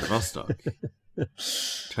 Petersburg to Vladivostok.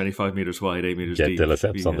 25 meters wide, 8 meters deep. Get de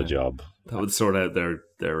Lesseps on the job. That would sort out their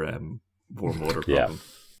warm water problem.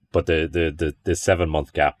 But the 7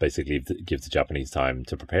 month gap basically gives the Japanese time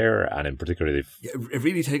to prepare, and in particular, it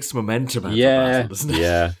really takes momentum out of battle, doesn't it?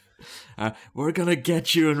 Yeah. We're gonna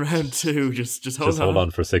get you in round 2. Just hold on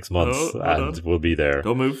for 6 months, we'll be there.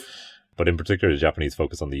 Don't move. But in particular, the Japanese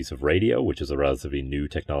focus on the use of radio, which is a relatively new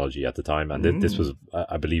technology at the time, and this was,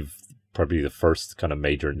 I believe, probably the first kind of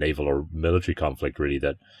major naval or military conflict really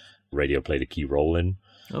that radio played a key role in.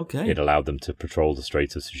 Okay. It allowed them to patrol the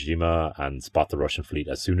Straits of Tsushima and spot the Russian fleet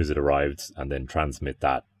as soon as it arrived, and then transmit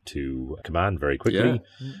that to command very quickly.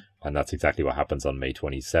 Yeah. And that's exactly what happens on May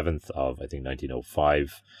 27th of, I think,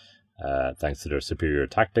 1905. Thanks to their superior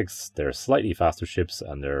tactics, their slightly faster ships,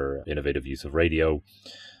 and their innovative use of radio,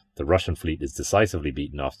 the Russian fleet is decisively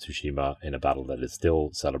beaten off Tsushima in a battle that is still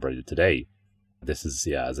celebrated today. This is,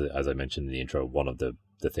 as I mentioned in the intro, one of the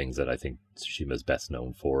things that I think Tsushima is best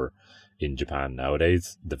known for in Japan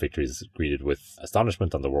nowadays. The victory is greeted with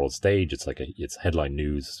astonishment on the world stage. It's headline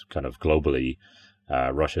news kind of globally.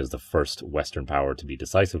 Russia is the first Western power to be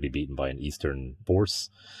decisively beaten by an Eastern force.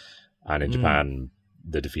 And in Japan,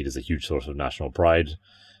 the defeat is a huge source of national pride.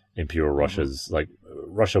 Imperial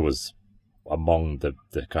Russia was among the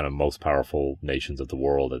kind of most powerful nations of the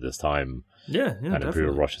world at this time. Yeah, And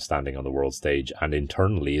Imperial Russia standing on the world stage, and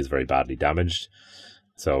internally is very badly damaged.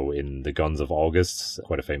 So in The Guns of August,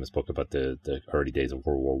 quite a famous book about the early days of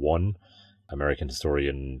World War One, American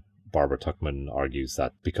historian Barbara Tuchman argues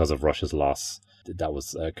that because of Russia's loss, that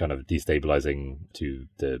was kind of destabilizing to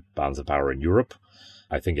the balance of power in Europe.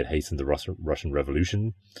 I think it hastened the Russian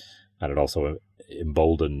Revolution, and it also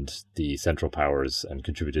emboldened the Central Powers and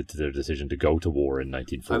contributed to their decision to go to war in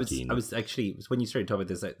 1914. I was actually, when you started talking about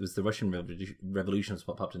this, it was the Russian Revolution was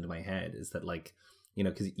what popped into my head, is that like, you know,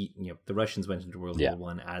 because the Russians went into World War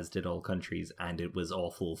One, as did all countries, and it was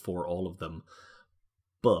awful for all of them.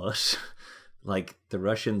 But like, the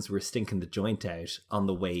Russians were stinking the joint out on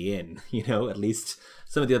the way in, you know. At least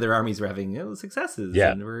some of the other armies were having successes,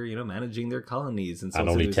 and were managing their colonies, and so. And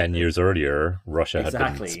only 10 years earlier, Russia had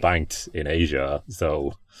been spanked in Asia.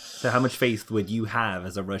 So how much faith would you have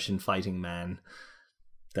as a Russian fighting man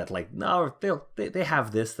that, like, no, they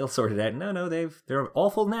have this, they'll sort it out? No, they're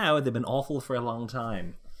awful now, and they've been awful for a long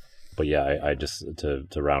time. But yeah, I just, to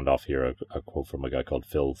round off here, a quote from a guy called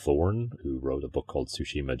Phil Thorne, who wrote a book called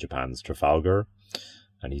Tsushima, Japan's Trafalgar.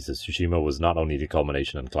 And he says, Tsushima was not only the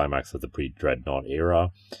culmination and climax of the pre-Dreadnought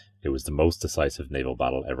era, it was the most decisive naval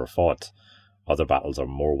battle ever fought. Other battles are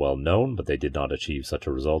more well known, but they did not achieve such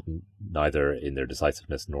a result, neither in their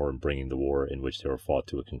decisiveness nor in bringing the war in which they were fought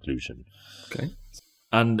to a conclusion. Okay.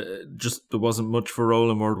 And just there wasn't much for role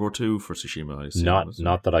in World War II for Tsushima, I assume.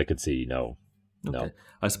 Not that I could see, no. Okay. No.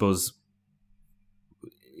 I suppose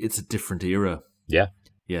it's a different era. Yeah.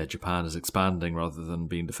 Yeah, Japan is expanding rather than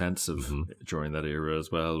being defensive during that era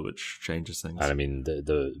as well, which changes things. And I mean,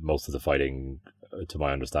 the most of the fighting, to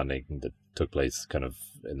my understanding, that took place kind of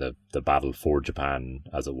in the battle for Japan,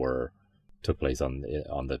 as it were, took place on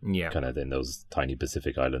the kind of in those tiny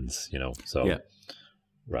Pacific islands, you know. So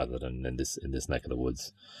rather than in this neck of the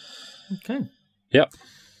woods. Okay. Yeah.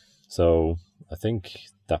 So I think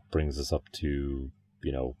that brings us up to,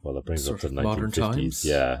 that brings us up to the 1950s. Modern times.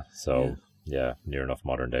 Yeah. So near enough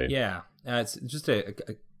modern day. Yeah. It's just a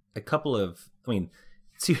couple of, I mean,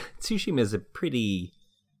 Tsushima is a pretty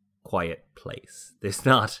quiet place. There's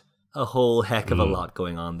not a whole heck of a lot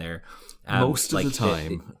going on there. Most of the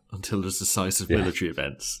time, until there's decisive military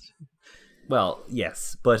events. Well,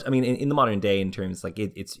 yes, but I mean, in the modern day, in terms like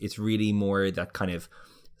it's really more that kind of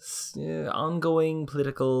ongoing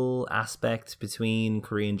political aspect between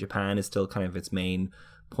Korea and Japan is still kind of its main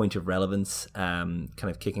point of relevance. Kind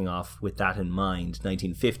of kicking off with that in mind,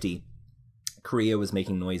 1950, Korea was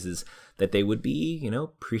making noises that they would be,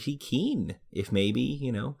 pretty keen if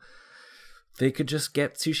maybe, they could just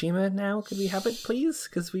get Tsushima now. Could we have it, please?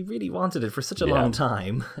 Because we really wanted it for such a long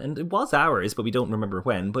time. And it was ours, but we don't remember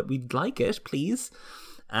when. But we'd like it, please.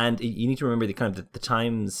 And you need to remember the kind of the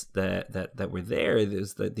times that were there.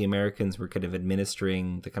 There's the Americans were kind of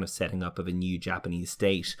administering the kind of setting up of a new Japanese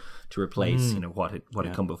state to replace, what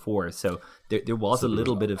had come before. So there was a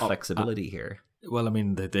little bit of flexibility here. Well, I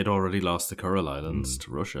mean, they'd already lost the Kuril Islands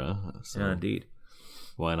to Russia. So yeah, indeed.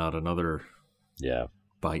 Why not another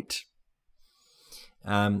bite?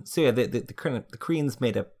 The Koreans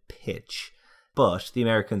made a pitch, but the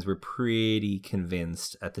Americans were pretty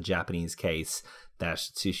convinced at the Japanese case that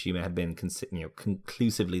Tsushima had been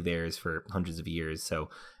conclusively theirs for hundreds of years. So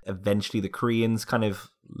eventually the Koreans kind of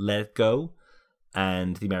let it go,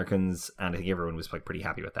 and the Americans, and I think everyone was like pretty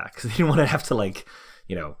happy with that, because they didn't want to have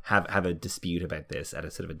to have a dispute about this at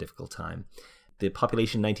a sort of a difficult time. The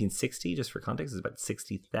population in 1960, just for context, is about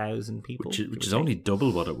 60,000 people. Which is only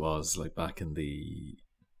double what it was like back in the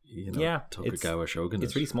Tokugawa shogunate.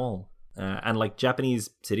 It's really small. And like Japanese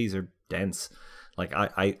cities are dense. Like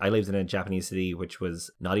I lived in a Japanese city which was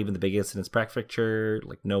not even the biggest in its prefecture.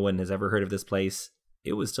 Like no one has ever heard of this place.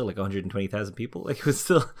 It was still like 120,000 people. Like it was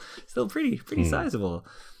still pretty sizable.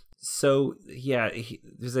 So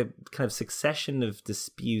there's a kind of succession of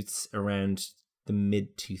disputes around the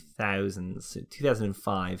mid-2000s. In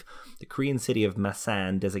 2005, the Korean city of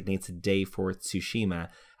Masan designates a day for Tsushima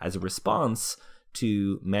as a response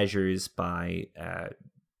to measures by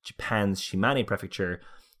Japan's Shimane prefecture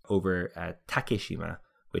over Takeshima,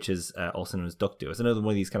 which is also known as Dokdo. It's another one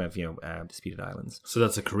of these kind of disputed islands. So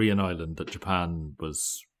that's a Korean island that Japan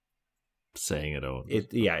was saying it owns.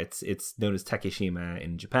 It's known as Takeshima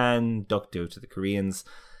in Japan, Dokdo to the Koreans.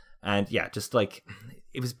 And just like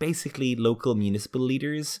it was basically local municipal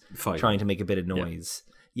leaders trying to make a bit of noise.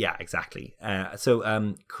 Yeah, exactly.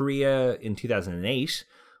 So Korea in 2008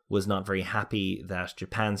 was not very happy that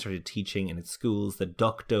Japan started teaching in its schools that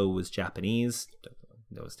Dokdo was Japanese.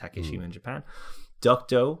 That was Takeshima in Japan.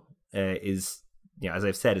 Dokdo is, as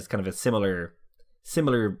I've said, is kind of a similar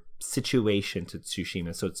situation to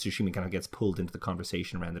Tsushima, so Tsushima kind of gets pulled into the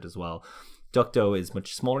conversation around it as well. Dokdo is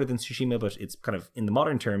much smaller than Tsushima, but it's kind of, in the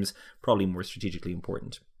modern terms, probably more strategically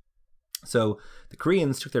important. So the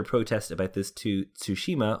Koreans took their protest about this to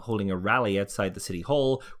Tsushima, holding a rally outside the city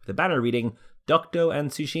hall with a banner reading, "Dokdo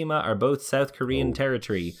and Tsushima are both South Korean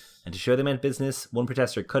territory," and to show they meant business, one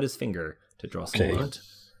protester cut his finger to draw some blood.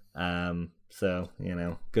 So,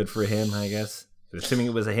 good for him, I guess. Assuming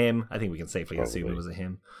it was a him, I think we can safely assume it was a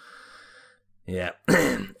him. Yeah.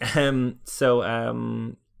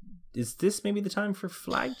 Is this maybe the time for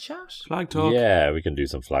flag chat? Flag talk. Yeah, we can do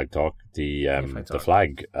some flag talk. The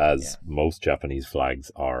flag, as most Japanese flags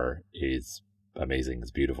are, is amazing.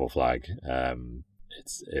 It's a beautiful flag.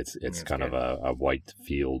 It's kind of a white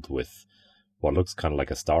field with what looks kind of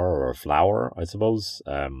like a star or a flower, I suppose,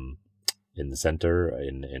 in the center,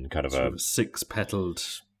 in kind of sort of 6-petaled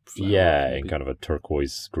flower. Yeah, maybe. in kind of a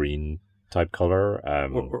turquoise green type color.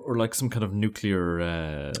 Or like some kind of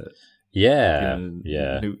nuclear... nuclear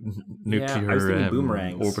I was thinking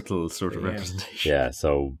boomerangs. Orbital sort of representation. Yeah,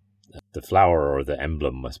 so the flower, or the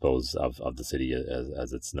emblem, I suppose, of the city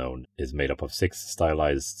as it's known, is made up of 6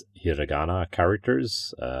 stylized hiragana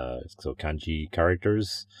characters, so kanji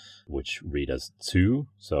characters, which read as Tsu.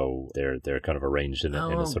 So they're kind of arranged in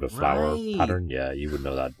a sort of flower pattern. Yeah, you would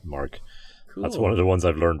know that, Mark. Cool. That's one of the ones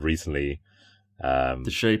I've learned recently. The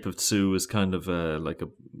shape of Tsu is kind of like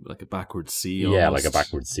a backward C. Yeah, almost. like a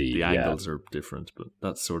backward C. The angles are different, but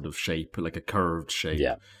that sort of shape, like a curved shape.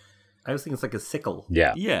 Yeah. I was thinking it's like a sickle.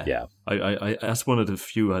 Yeah. I that's one of the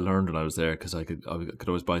few I learned when I was there, because I could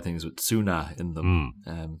always buy things with tsuna in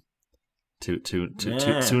them.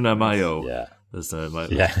 Tuna mayo. Yeah. Was,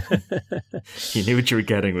 you knew what you were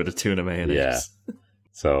getting with a tuna mayonnaise. Yeah.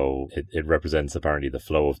 So it represents apparently the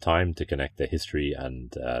flow of time to connect the history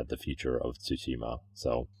and the future of Tsushima.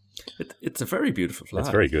 So it's a very beautiful flag. It's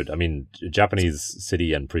very good. I mean, Japanese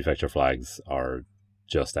city and prefecture flags are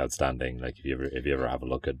just outstanding. Like if you ever have a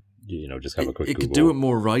look at, just have a quick Google. It could do it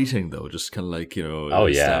more writing though, just kind of like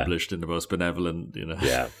established in the most benevolent,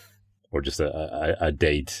 Yeah, or just a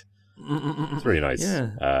date. It's really nice.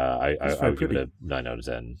 Yeah, I would give it a 9 out of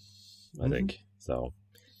 10. I think so.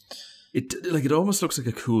 It almost looks like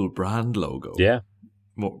a cool brand logo. Yeah,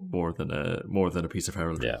 more than a piece of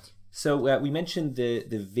heraldry. Yeah. So we mentioned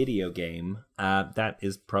the video game. That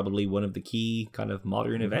is probably one of the key kind of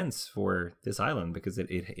modern events for this island, because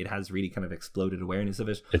it has really kind of exploded awareness of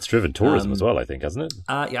it. It's driven tourism as well, I think, hasn't it?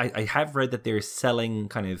 Yeah, I have read that they're selling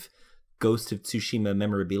kind of Ghost of Tsushima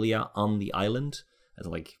memorabilia on the island, as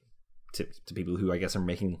like to people who I guess are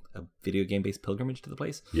making a video game based pilgrimage to the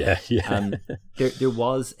place. Yeah. There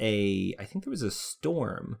was I think there was a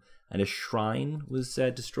storm, and a shrine was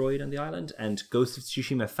destroyed on the island, and Ghost of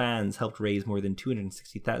Tsushima fans helped raise more than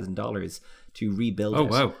 $260,000 to rebuild it. Oh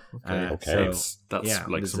wow! Okay. So that's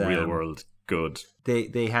like some real world good.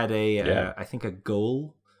 They had I think a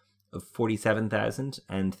goal of 47,000,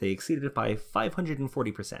 and they exceeded it by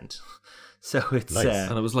 540%. So it's nice.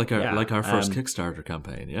 And it was like our first Kickstarter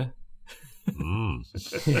campaign, yeah.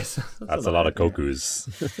 Yes, that's a lot of kokus.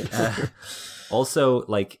 Also,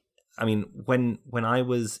 like, I mean, when I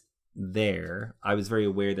was there, I was very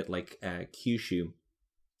aware that like Kyushu,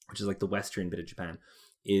 which is like the western bit of Japan,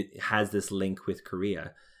 it has this link with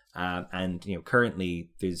Korea, and currently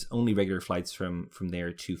there's only regular flights from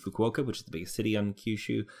there to Fukuoka, which is the biggest city on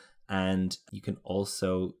Kyushu, and you can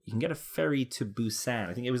get a ferry to Busan.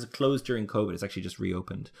 I think it was closed during COVID. It's actually just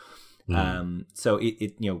reopened. So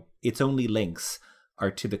its only links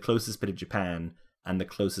are to the closest bit of Japan and the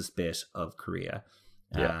closest bit of Korea.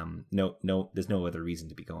 No, there's no other reason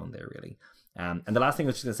to be going there really. And the last thing I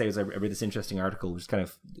was just going to say was I read this interesting article, which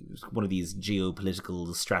it was one of these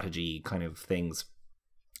geopolitical strategy kind of things,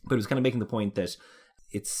 but it was kind of making the point that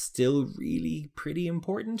it's still really pretty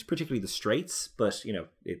important, particularly the Straits. But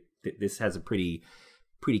this has a pretty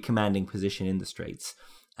commanding position in the Straits.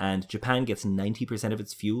 And Japan gets 90% of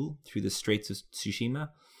its fuel through the Straits of Tsushima,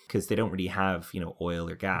 because they don't really have, oil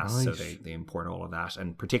or gas. Right. So they import all of that.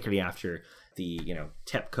 And particularly after the,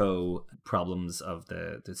 TEPCO problems of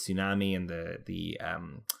the tsunami and the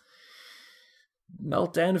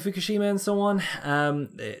meltdown of Fukushima and so on,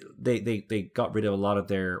 they got rid of a lot of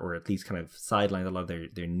their, or at least kind of sidelined a lot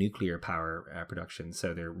of their nuclear power production.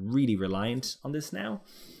 So they're really reliant on this now.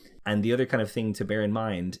 And the other kind of thing to bear in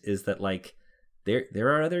mind is that, like, there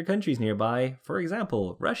are other countries nearby, for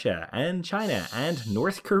example, Russia and China and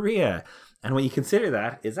North Korea. And when you consider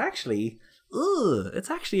that, it's actually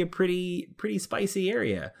a pretty spicy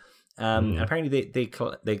area. Apparently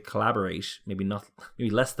they collaborate, maybe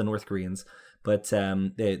less than North Koreans, but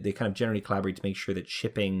they kind of generally collaborate to make sure that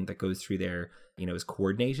shipping that goes through there, is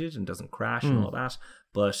coordinated and doesn't crash and all that.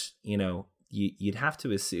 But you'd have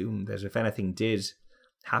to assume that if anything did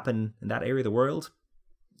happen in that area of the world,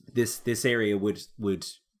 this area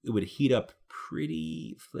would heat up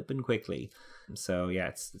pretty flippin' quickly. So yeah,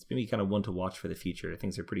 it's maybe kind of one to watch for the future.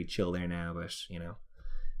 Things are pretty chill there now, but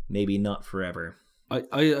maybe not forever.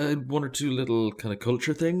 I had one or two little kind of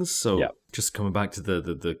culture things. So just coming back to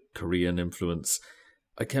the Korean influence,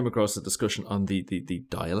 I came across a discussion on the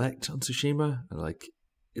dialect on Tsushima. And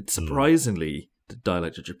it's surprisingly, the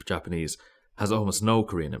dialect of Japanese has almost no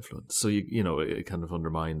Korean influence. So, it kind of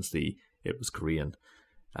undermines it was Korean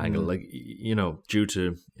angle. Due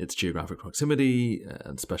to its geographic proximity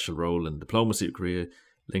and special role in diplomacy of Korea,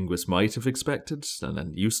 linguists might have expected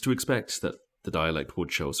and used to expect that the dialect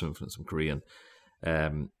would show some influence from Korean.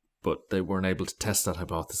 But they weren't able to test that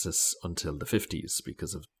hypothesis until the 50s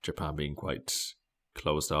because of Japan being quite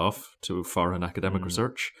closed off to foreign academic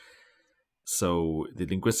research. So the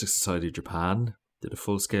Linguistic Society of Japan did a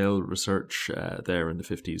full-scale research there in the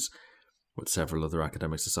 50s with several other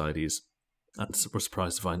academic societies, and were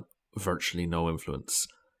surprised to find virtually no influence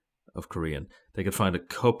of Korean. They could find a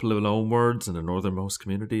couple of loan words in the northernmost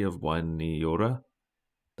community of Waniora,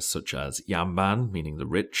 such as Yamban, meaning the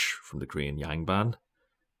rich, from the Korean Yangban,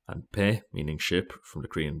 and Pe, meaning ship, from the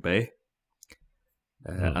Korean Bae.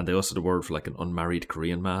 And they also had a word for an unmarried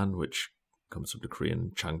Korean man, which comes from the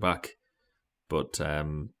Korean Changbak. But,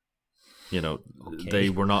 they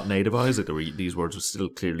were not nativized. These words were still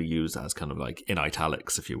clearly used as kind of in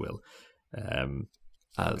italics, if you will,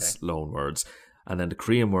 as loan words. And then the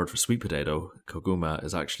Korean word for sweet potato, koguma,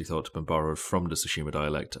 is actually thought to have been borrowed from the Tsushima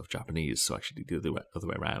dialect of Japanese, so actually the other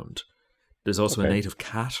way around. There's also a native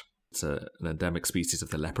cat. It's an endemic species of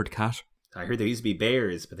the leopard cat. I heard there used to be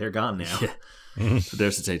bears, but they're gone now. So there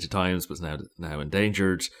since ancient times, but now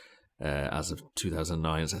endangered. As of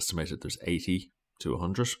 2009, it's estimated there's 80 to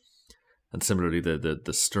 100. And similarly,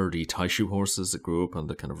 the sturdy Taishu horses that grew up on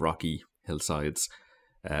the kind of rocky hillsides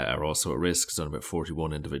are also at risk. It's only about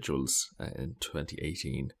 41 individuals in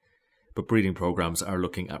 2018. But breeding programs are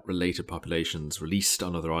looking at related populations released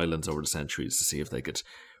on other islands over the centuries to see if they could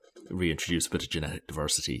reintroduce a bit of genetic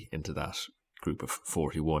diversity into that group of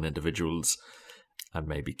 41 individuals and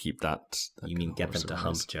maybe keep that you mean get them to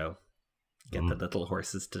hump, Joe? Get the little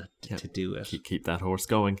horses to do it. Keep that horse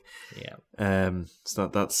going. Yeah. So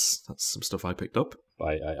that's some stuff I picked up.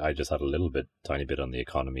 I just had a tiny bit on the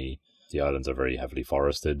economy. The islands are very heavily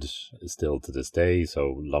forested still to this day,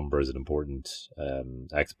 so lumber is an important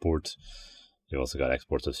export. You've also got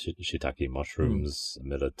exports of shiitake mushrooms,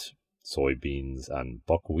 millet, soybeans, and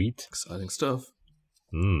buckwheat. Exciting stuff.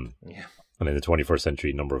 Yeah. And in the 21st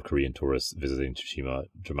century, number of Korean tourists visiting Tsushima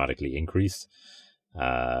dramatically increased,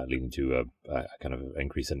 leading to a kind of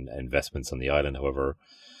increase in investments on the island. However,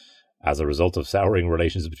 as a result of souring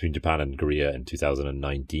relations between Japan and Korea in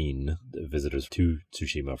 2019, visitors to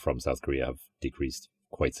Tsushima from South Korea have decreased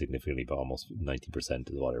quite significantly by almost 90%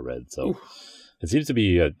 is what I read. So it seems to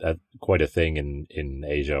be quite a thing in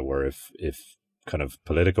Asia where if kind of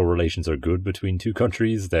political relations are good between two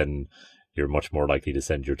countries, then you're much more likely to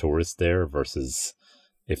send your tourists there versus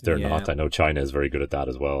if they're not. I know China is very good at that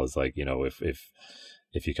as well. It's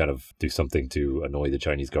if you kind of do something to annoy the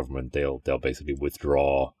Chinese government, they'll basically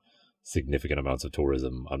withdraw significant amounts of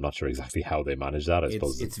tourism. I'm not sure exactly how they manage that. I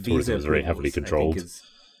suppose it's tourism is very heavily controlled.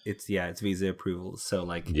 It's visa approvals.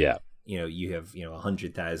 So you have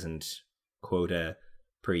 100,000 quota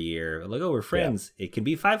per year. We're friends. It can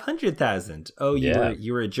be 500,000. Oh,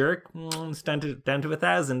 you were a jerk. It's down to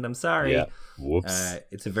 1,000. I'm sorry. Yeah. Whoops.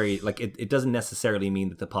 It's a very it doesn't necessarily mean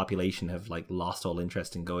that the population have lost all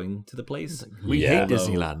interest in going to the place. We hate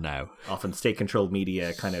Disneyland now. Often state controlled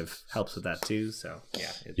media kind of helps with that too. So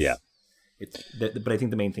but I think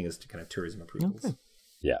the main thing is to kind of tourism approvals. Okay.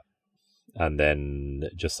 Yeah. And then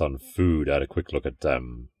just on food, I had a quick look at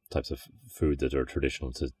types of food that are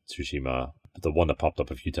traditional to Tsushima. The one that popped up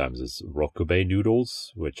a few times is rokube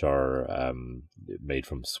noodles, which are made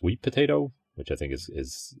from sweet potato, which I think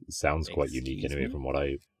sounds quite unique anyway from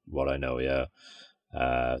what I know. Yeah,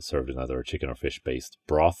 served in either a chicken or fish based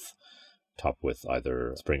broth, topped with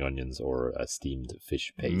either spring onions or a steamed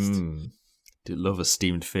fish paste. Do love a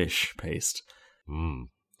steamed fish paste. And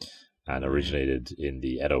originated in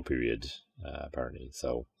the Edo period, apparently.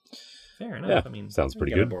 So fair enough. Yeah, I mean, sounds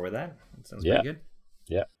pretty get good. on board with that. It sounds pretty good.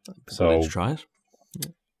 Yeah. So let's try it.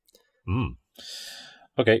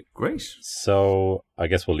 Okay, Great. so I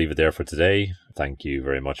guess we'll leave it there for today. Thank you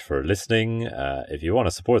very much for listening. If you want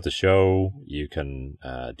to support the show, you can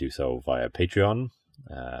do so via Patreon.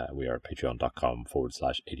 We are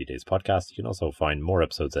patreon.com/80 Days Podcast. You can also find more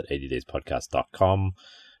episodes at 80dayspodcast.com.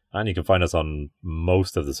 And you can find us on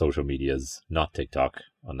most of the social medias, not TikTok,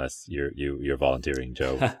 unless you're volunteering,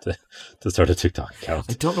 Joe, to start a TikTok account.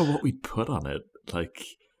 I don't know what we'd put on it. Like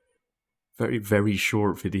very, very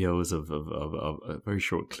short videos of very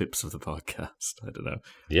short clips of the podcast. I don't know.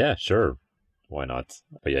 Yeah, sure. Why not?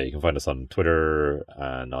 But yeah, you can find us on Twitter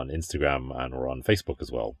and on Instagram, and we're on Facebook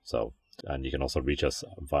as well. So, and you can also reach us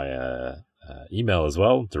via email as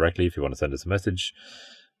well, directly if you want to send us a message.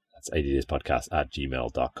 That's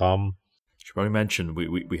 80dayspodcast@gmail.com. Should probably mention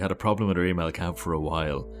we had a problem with our email account for a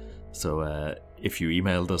while. So if you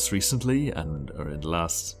emailed us recently or in the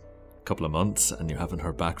last couple of months and you haven't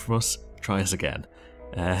heard back from us, try us again.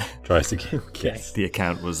 Try us again. Yes. The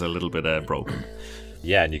account was a little bit broken.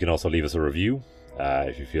 Yeah, and you can also leave us a review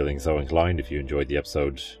if you're feeling so inclined. If you enjoyed the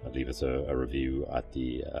episode, leave us a review at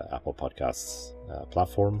the Apple Podcasts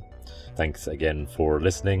platform. Thanks again for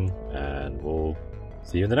listening, and we'll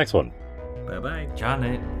see you in the next one. Bye-bye.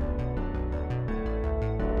 Janet.